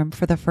this term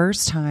for the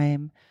first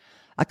time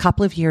a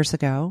couple of years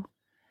ago,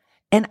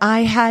 and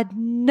I had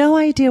no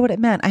idea what it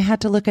meant. I had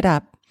to look it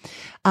up.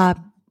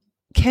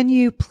 Can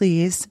you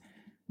please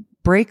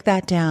break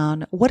that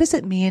down? What does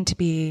it mean to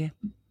be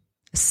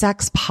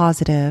sex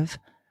positive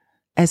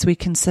as we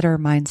consider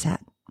mindset?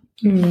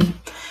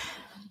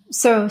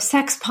 So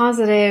sex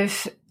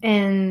positive,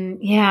 and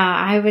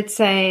I would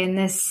say in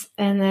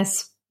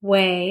this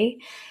way,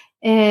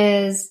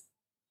 is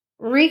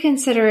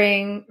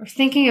reconsidering or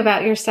thinking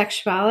about your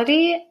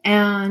sexuality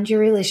and your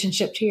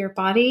relationship to your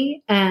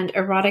body and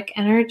erotic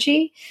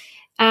energy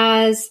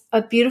as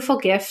a beautiful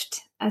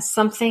gift, as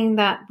something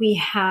that we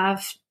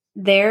have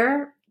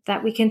there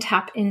that we can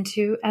tap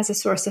into as a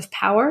source of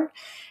power,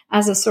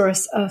 as a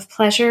source of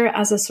pleasure,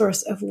 as a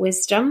source of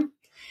wisdom.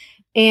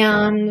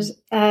 And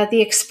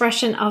the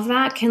expression of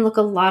that can look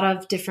a lot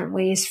of different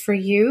ways for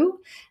you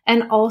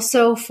and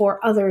also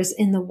for others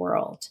in the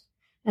world.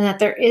 And that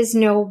there is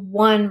no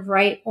one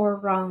right or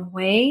wrong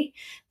way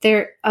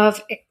there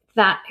of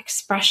that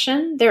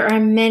expression. There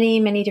are many,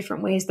 many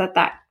different ways that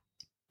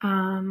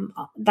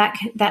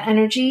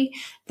energy,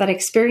 that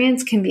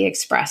experience can be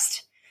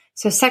expressed.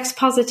 So sex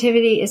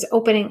positivity is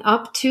opening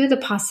up to the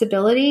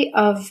possibility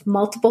of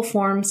multiple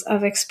forms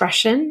of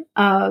expression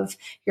of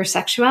your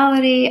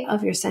sexuality,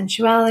 of your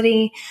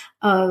sensuality,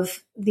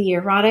 of the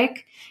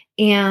erotic,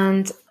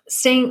 and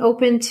staying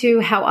open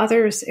to how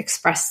others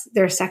express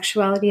their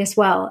sexuality as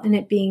well, and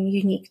it being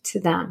unique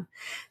to them.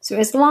 So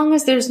as long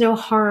as there's no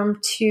harm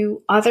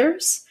to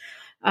others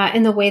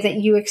in the way that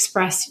you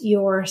express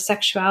your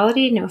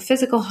sexuality, no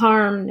physical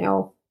harm,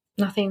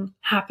 nothing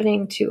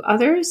happening to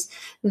others,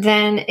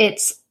 then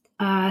it's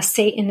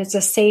it's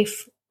a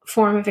safe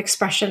form of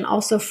expression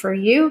also for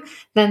you,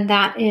 then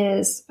that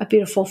is a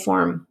beautiful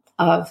form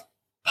of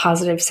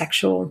positive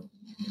sexuality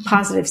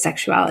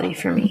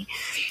for me.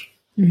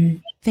 Mm-hmm.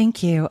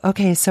 Thank you.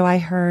 Okay. So I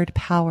heard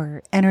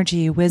power,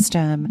 energy,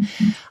 wisdom.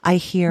 I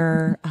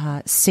hear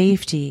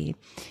safety.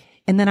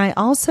 And then I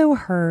also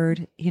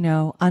heard,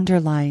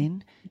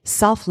 underlying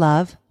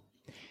self-love.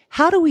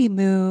 How do we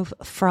move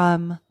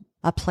from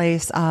a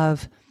place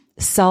of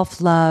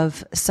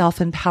self-love,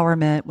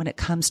 self-empowerment when it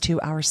comes to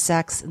our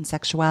sex and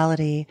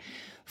sexuality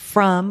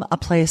from a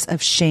place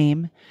of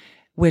shame,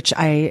 which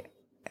I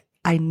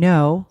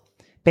know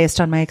based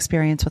on my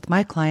experience with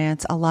my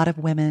clients, a lot of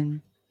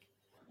women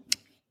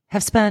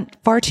have spent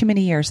far too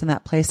many years in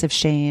that place of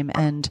shame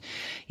and,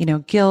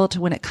 guilt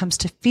when it comes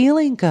to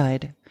feeling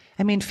good.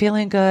 Andrea,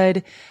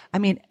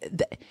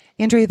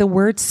 the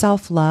word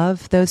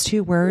self-love, those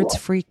 2 words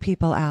freak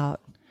people out.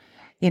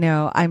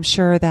 I'm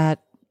sure that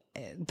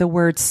the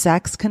word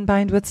sex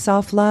combined with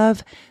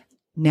self-love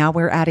Now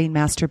we're adding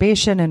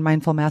masturbation and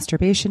mindful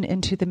masturbation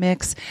into the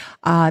mix.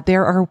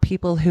 There are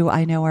people who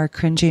I know are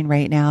cringing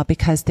right now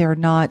because they're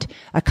not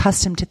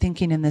accustomed to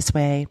thinking in this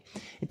way.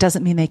 It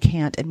doesn't mean they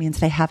can't. It means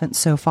they haven't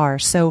so far.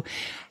 So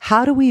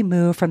how do we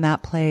move from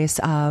that place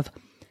of,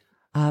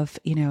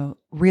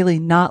 really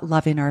not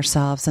loving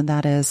ourselves? And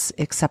that is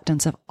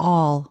acceptance of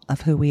all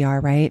of who we are,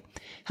 right?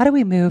 How do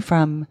we move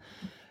from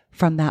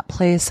that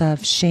place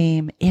of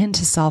shame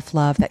into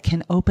self-love that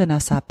can open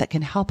us up, that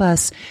can help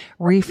us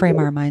reframe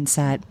our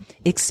mindset,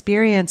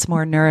 experience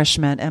more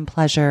nourishment and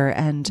pleasure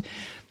and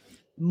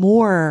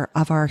more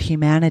of our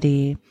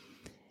humanity?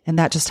 And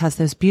that just has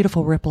those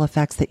beautiful ripple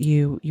effects that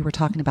you were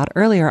talking about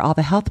earlier, all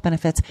the health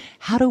benefits.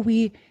 How do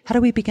we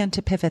begin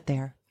to pivot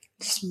there?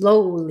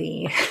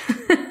 Slowly.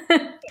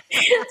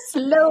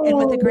 Slowly. And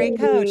with a great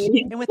coach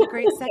and with a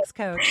great sex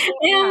coach.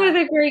 With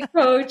a great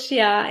coach.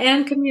 Yeah.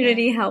 And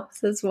community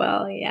helps as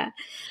well. Yeah.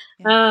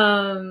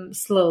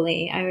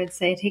 Slowly, I would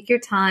say, take your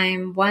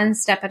time, one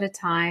step at a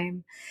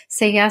time.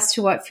 Say yes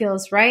to what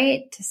feels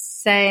right, to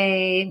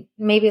say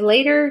maybe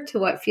later to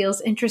what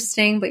feels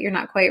interesting, but you're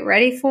not quite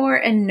ready for,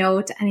 and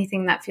no to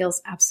anything that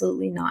feels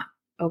absolutely not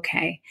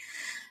okay.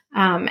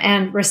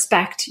 And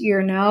respect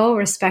your no,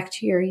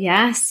 respect your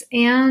yes,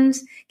 and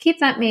keep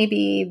that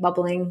maybe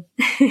bubbling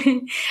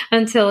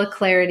until a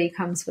clarity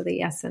comes with a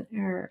yes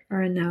or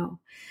a no.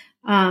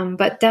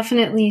 But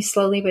definitely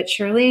slowly but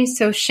surely.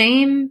 So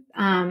shame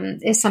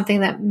is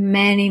something that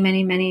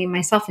many,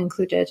 myself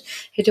included,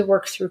 had to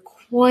work through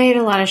quite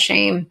a lot of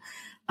shame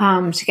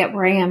to get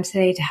where I am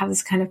today, to have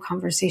this kind of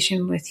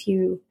conversation with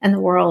you and the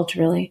world,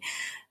 really.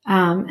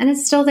 And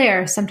it's still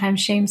there.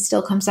 Sometimes shame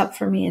still comes up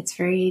for me. It's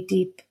very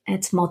deep.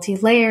 It's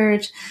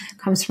multi-layered,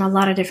 comes from a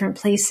lot of different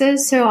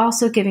places. So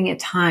also giving it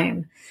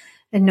time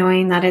and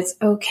knowing that it's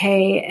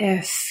okay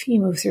if you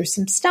move through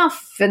some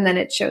stuff and then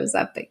it shows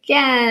up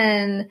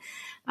again.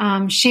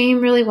 Shame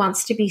really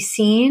wants to be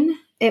seen.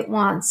 It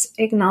wants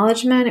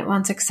acknowledgement. It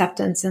wants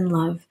acceptance and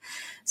love.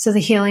 So the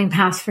healing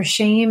path for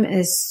shame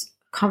is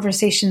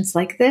conversations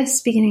like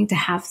this, beginning to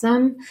have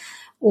them,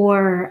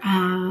 or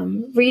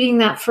reading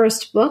that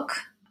first book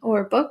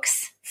or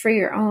books for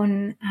your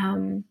own,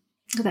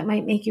 that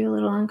might make you a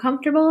little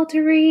uncomfortable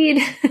to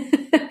read,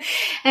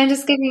 and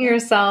just giving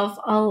yourself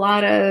a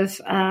lot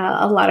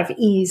of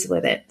ease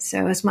with it.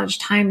 So as much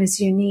time as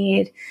you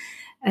need,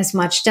 as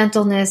much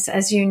gentleness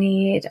as you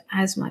need,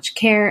 as much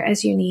care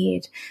as you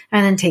need,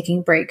 and then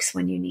taking breaks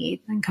when you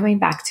need and coming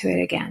back to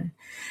it again.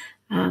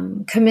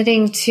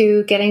 Committing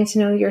to getting to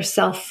know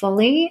yourself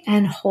fully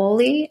and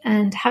wholly,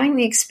 and having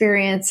the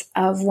experience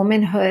of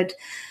womanhood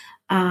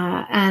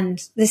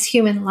and this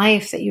human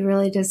life that you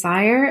really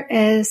desire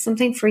is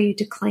something for you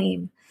to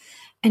claim.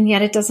 And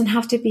yet it doesn't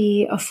have to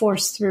be a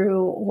force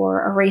through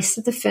or a race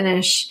to the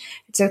finish.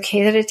 It's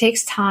okay that it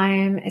takes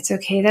time. It's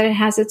okay that it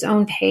has its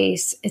own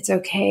pace. It's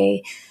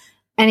okay.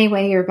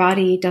 Anyway, your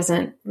body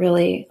doesn't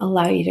really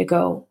allow you to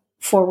go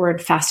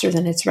forward faster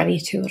than it's ready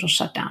to. It'll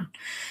shut down.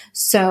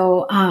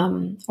 So,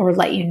 or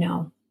let you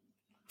know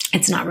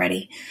it's not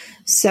ready.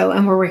 So,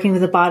 and we're working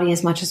with the body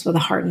as much as with the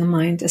heart and the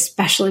mind,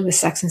 especially with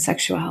sex and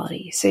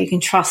sexuality. So you can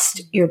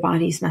trust your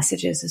body's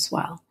messages as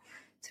well.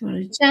 So you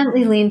want to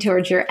gently lean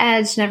towards your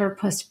edge, never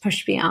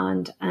push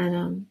beyond,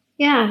 and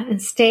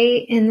and stay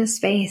in the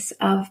space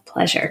of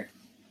pleasure.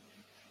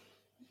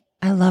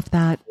 I love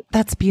that.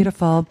 That's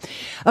beautiful.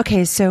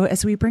 Okay, so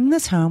as we bring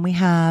this home, we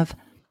have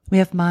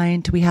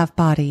mind, we have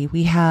body,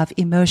 we have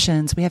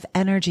emotions, we have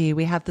energy,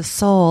 we have the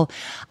soul.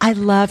 I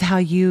love how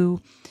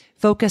you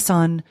focus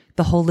on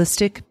the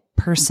holistic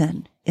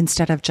person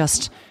instead of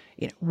just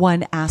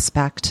one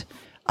aspect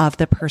of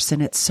the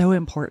person. It's so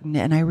important.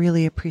 And I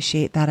really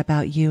appreciate that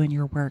about you and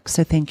your work.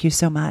 So thank you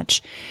so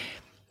much.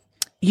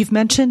 You've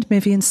mentioned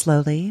moving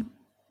slowly.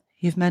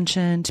 You've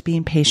mentioned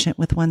being patient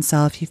with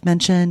oneself. You've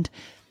mentioned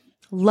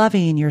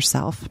loving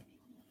yourself,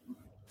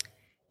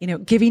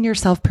 giving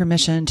yourself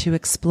permission to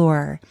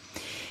explore.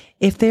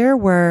 If there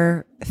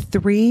were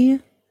 3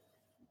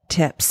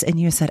 tips and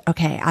you said,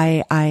 okay,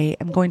 I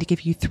am going to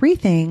give you 3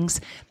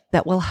 things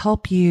that will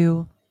help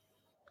you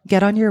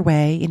get on your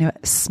way,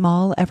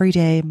 small,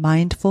 everyday,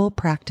 mindful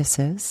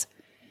practices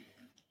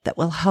that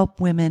will help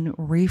women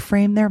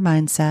reframe their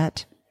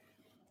mindset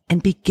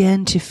and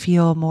begin to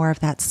feel more of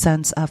that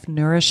sense of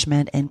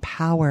nourishment and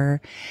power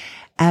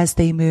as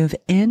they move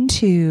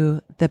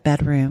into the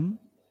bedroom,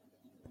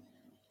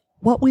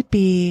 what would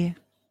be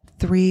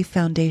 3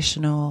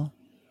 foundational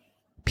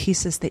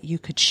pieces that you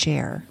could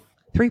share?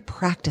 3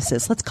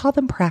 practices, let's call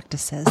them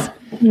practices,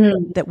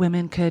 that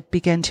women could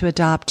begin to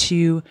adopt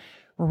to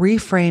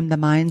reframe the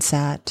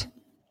mindset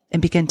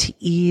and begin to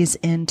ease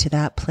into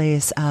that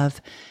place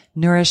of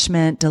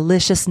nourishment,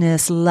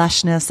 deliciousness,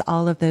 lushness,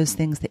 all of those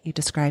things that you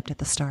described at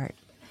the start.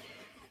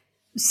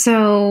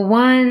 So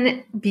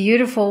one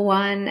beautiful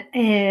one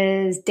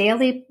is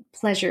daily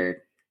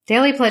pleasure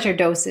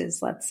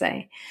doses, let's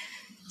say.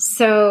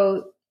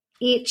 So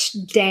each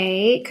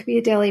day could be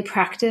a daily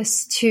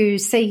practice to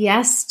say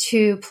yes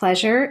to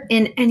pleasure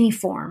in any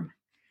form.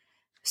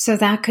 So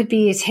that could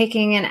be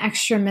taking an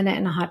extra minute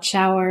in a hot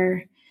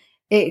shower.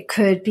 It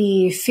could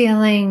be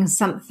feeling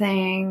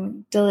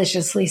something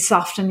deliciously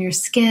soft on your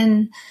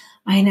skin.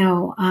 I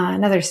know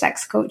another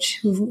sex coach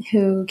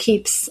who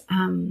keeps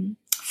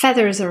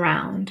feathers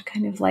around,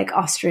 kind of like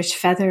ostrich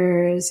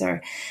feathers,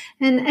 and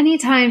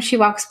anytime she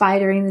walks by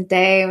during the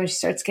day when she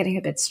starts getting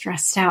a bit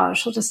stressed out,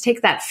 she'll just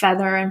take that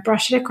feather and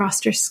brush it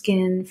across her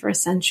skin for a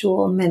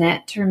sensual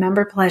minute to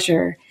remember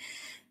pleasure,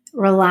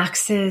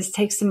 relaxes,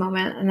 takes a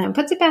moment, and then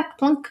puts it back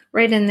plunk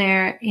right in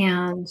there.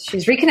 And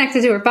she's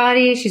reconnected to her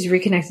body. She's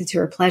reconnected to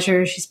her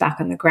pleasure. She's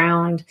back on the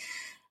ground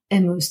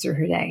and moves through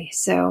her day.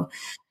 So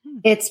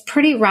it's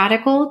pretty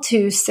radical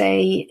to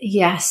say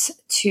yes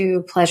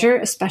to pleasure,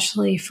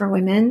 especially for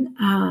women,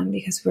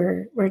 because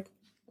we're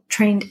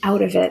trained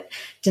out of it,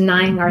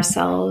 denying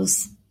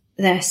ourselves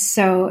this.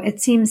 So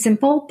it seems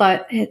simple,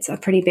 but it's a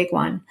pretty big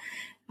one,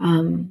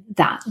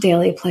 that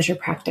daily pleasure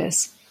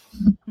practice.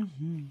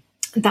 Mm-hmm.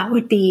 That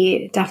would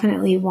be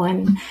definitely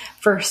one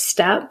first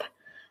step.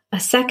 A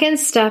second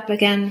step,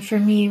 again, for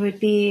me would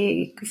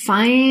be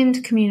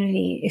find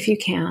community if you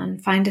can.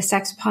 Find a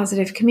sex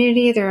positive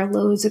community. There are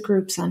loads of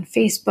groups on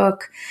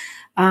Facebook,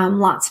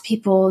 lots of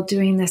people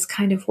doing this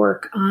kind of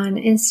work on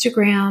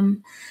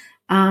Instagram.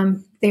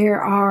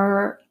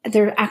 There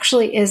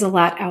actually is a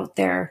lot out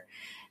there,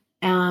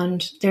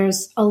 and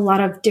there's a lot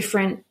of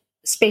different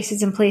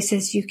spaces and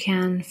places you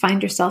can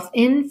find yourself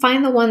in.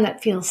 Find the one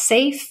that feels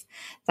safe,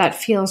 that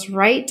feels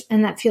right,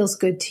 and that feels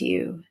good to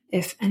you.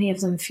 If any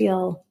of them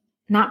feel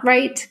not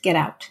right, get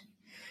out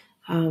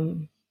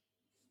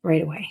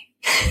right away.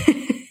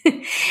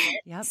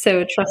 Yep.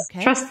 So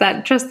trust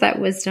that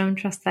wisdom,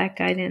 trust that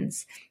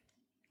guidance.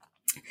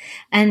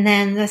 And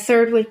then the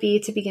third would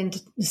be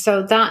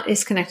so that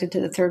is connected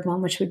to the third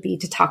one, which would be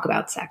to talk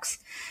about sex.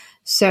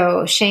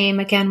 So shame,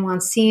 again,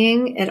 wants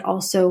seeing. It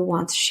also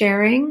wants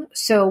sharing.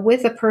 So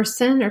with a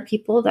person or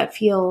people that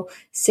feel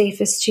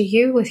safest to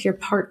you, with your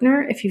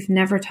partner, if you've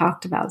never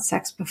talked about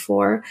sex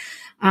before,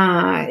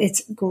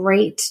 it's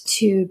great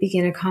to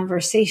begin a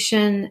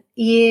conversation,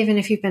 even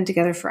if you've been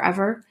together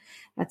forever.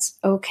 That's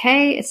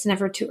okay. It's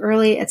never too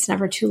early. It's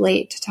never too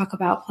late to talk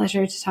about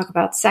pleasure, to talk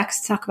about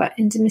sex, to talk about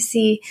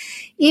intimacy.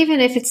 Even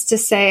if it's to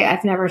say,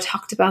 I've never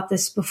talked about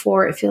this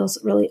before, it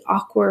feels really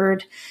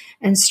awkward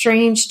and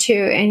strange too.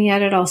 And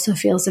yet it also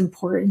feels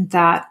important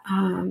that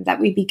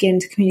we begin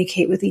to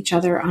communicate with each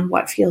other on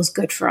what feels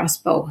good for us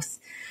both.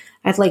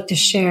 I'd like to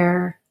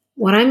share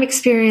what I'm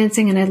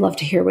experiencing, and I'd love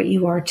to hear what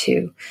you are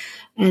too,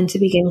 and to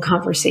begin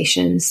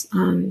conversations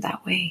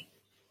that way.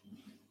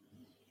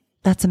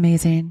 That's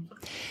amazing.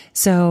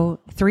 So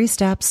 3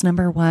 steps.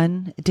 Number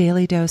 1,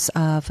 daily dose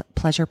of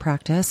pleasure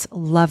practice.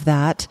 Love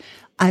that.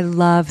 I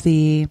love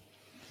the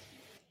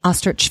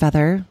ostrich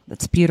feather.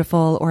 That's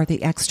beautiful. Or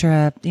the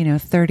extra,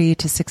 30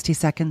 to 60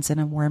 seconds in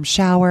a warm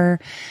shower.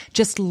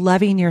 Just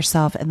loving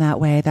yourself in that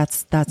way.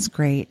 That's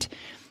great.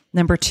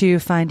 Number 2,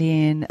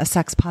 finding a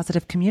sex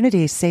positive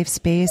community, safe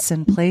space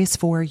and place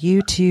for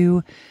you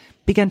to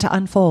begin to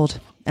unfold,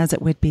 as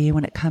it would be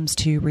when it comes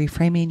to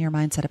reframing your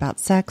mindset about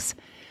sex.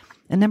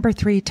 And number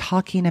 3,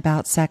 talking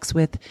about sex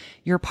with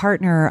your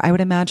partner. I would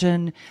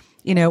imagine,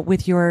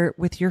 with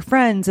your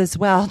friends as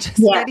well, just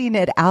getting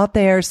it out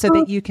there so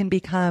that you can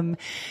become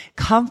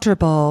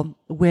comfortable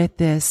with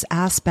this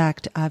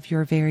aspect of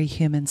your very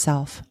human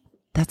self.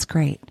 That's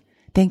great.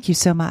 Thank you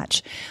so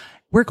much.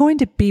 We're going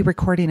to be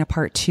recording a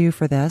part 2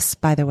 for this,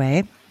 by the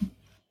way.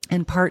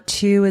 And part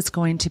 2 is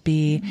going to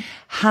be,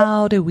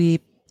 how do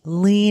we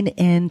lean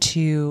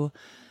into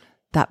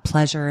that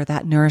pleasure,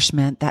 that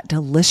nourishment, that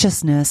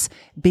deliciousness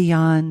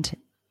beyond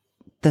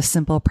the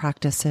simple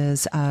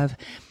practices of,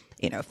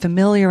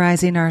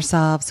 familiarizing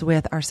ourselves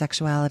with our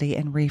sexuality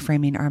and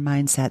reframing our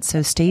mindset.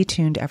 So stay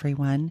tuned,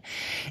 everyone.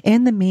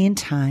 In the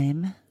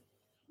meantime,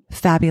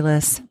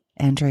 fabulous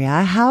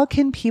Andrea, how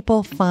can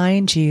people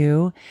find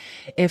you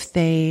if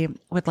they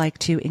would like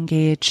to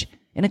engage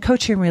in a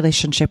coaching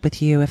relationship with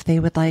you, if they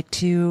would like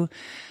to,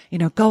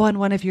 go on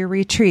one of your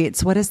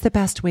retreats? What is the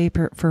best way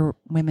for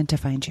women to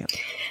find you?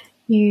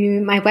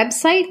 My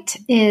website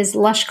is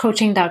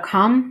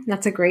lushcoaching.com.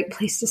 That's a great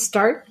place to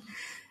start.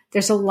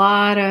 There's a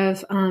lot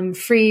of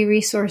free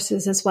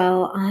resources as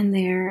well on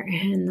there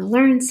in the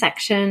Learn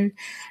section,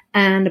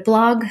 and a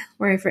blog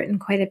where I've written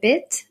quite a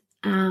bit.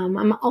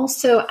 I'm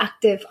also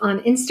active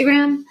on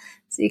Instagram,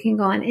 so you can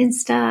go on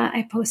Insta.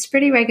 I post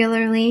pretty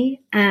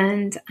regularly,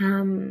 and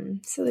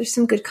so there's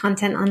some good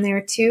content on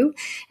there too.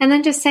 And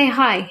then just say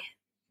hi.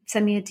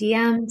 Send me a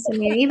DM, send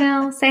me an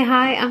email, say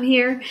hi, I'm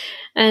here.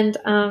 And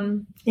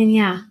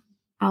yeah,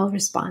 I'll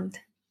respond.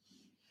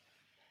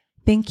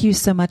 Thank you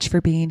so much for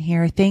being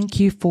here. Thank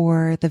you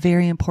for the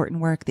very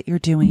important work that you're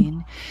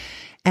doing.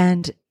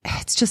 And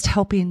it's just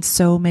helping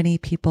so many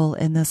people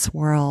in this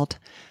world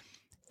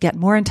get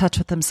more in touch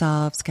with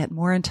themselves, get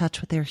more in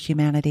touch with their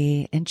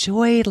humanity,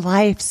 enjoy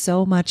life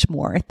so much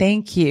more.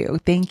 Thank you.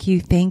 Thank you.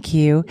 Thank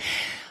you.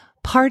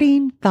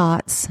 Parting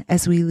thoughts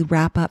as we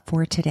wrap up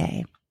for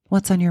today.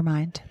 What's on your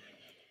mind?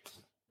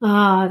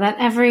 That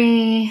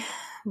every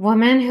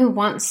woman who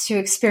wants to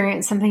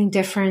experience something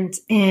different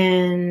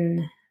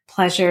in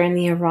pleasure and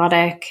the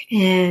erotic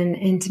and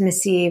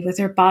intimacy with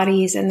their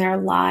bodies and their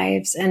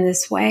lives in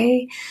this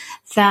way,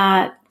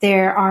 that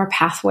there are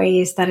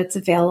pathways, that it's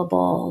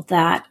available,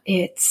 that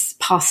it's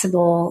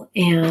possible,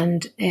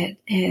 and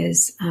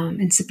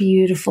it's a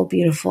beautiful,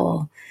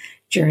 beautiful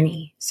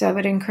journey. So I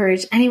would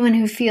encourage anyone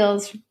who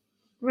feels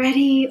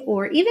ready,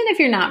 or even if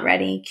you're not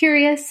ready,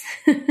 curious,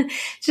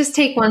 just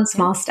take one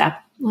small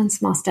step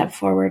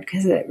forward,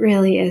 because it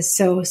really is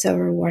so, so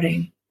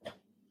rewarding.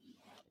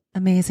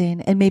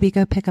 Amazing. And maybe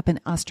go pick up an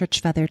ostrich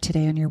feather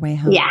today on your way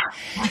home. Yeah.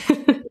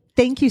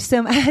 Thank you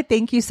so much.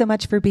 Thank you so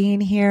much for being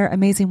here.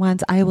 Amazing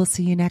ones. I will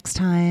see you next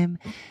time.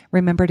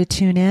 Remember to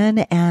tune in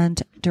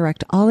and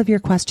direct all of your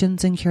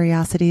questions and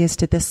curiosities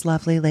to this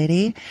lovely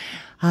lady.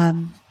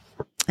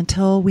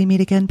 Until we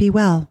meet again, be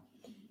well.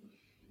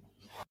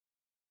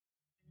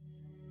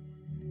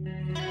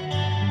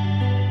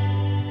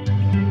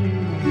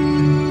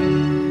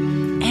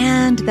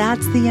 And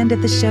that's the end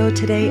of the show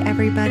today,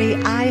 everybody.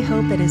 I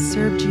hope it has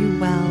served you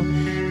well.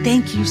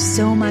 Thank you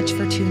so much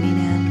for tuning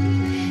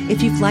in.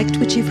 If you've liked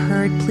what you've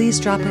heard, please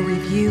drop a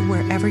review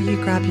wherever you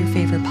grab your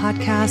favorite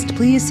podcast.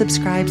 Please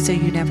subscribe so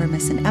you never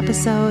miss an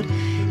episode.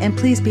 And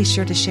please be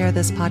sure to share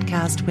this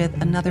podcast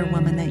with another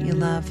woman that you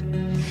love.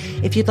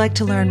 If you'd like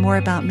to learn more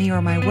about me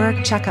or my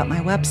work, check out my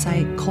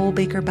website,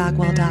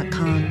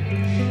 colebakerbagwell.com.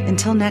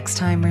 Until next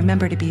time,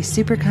 remember to be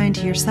super kind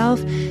to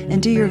yourself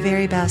and do your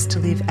very best to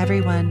leave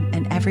everyone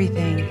and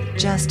everything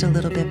just a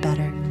little bit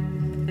better.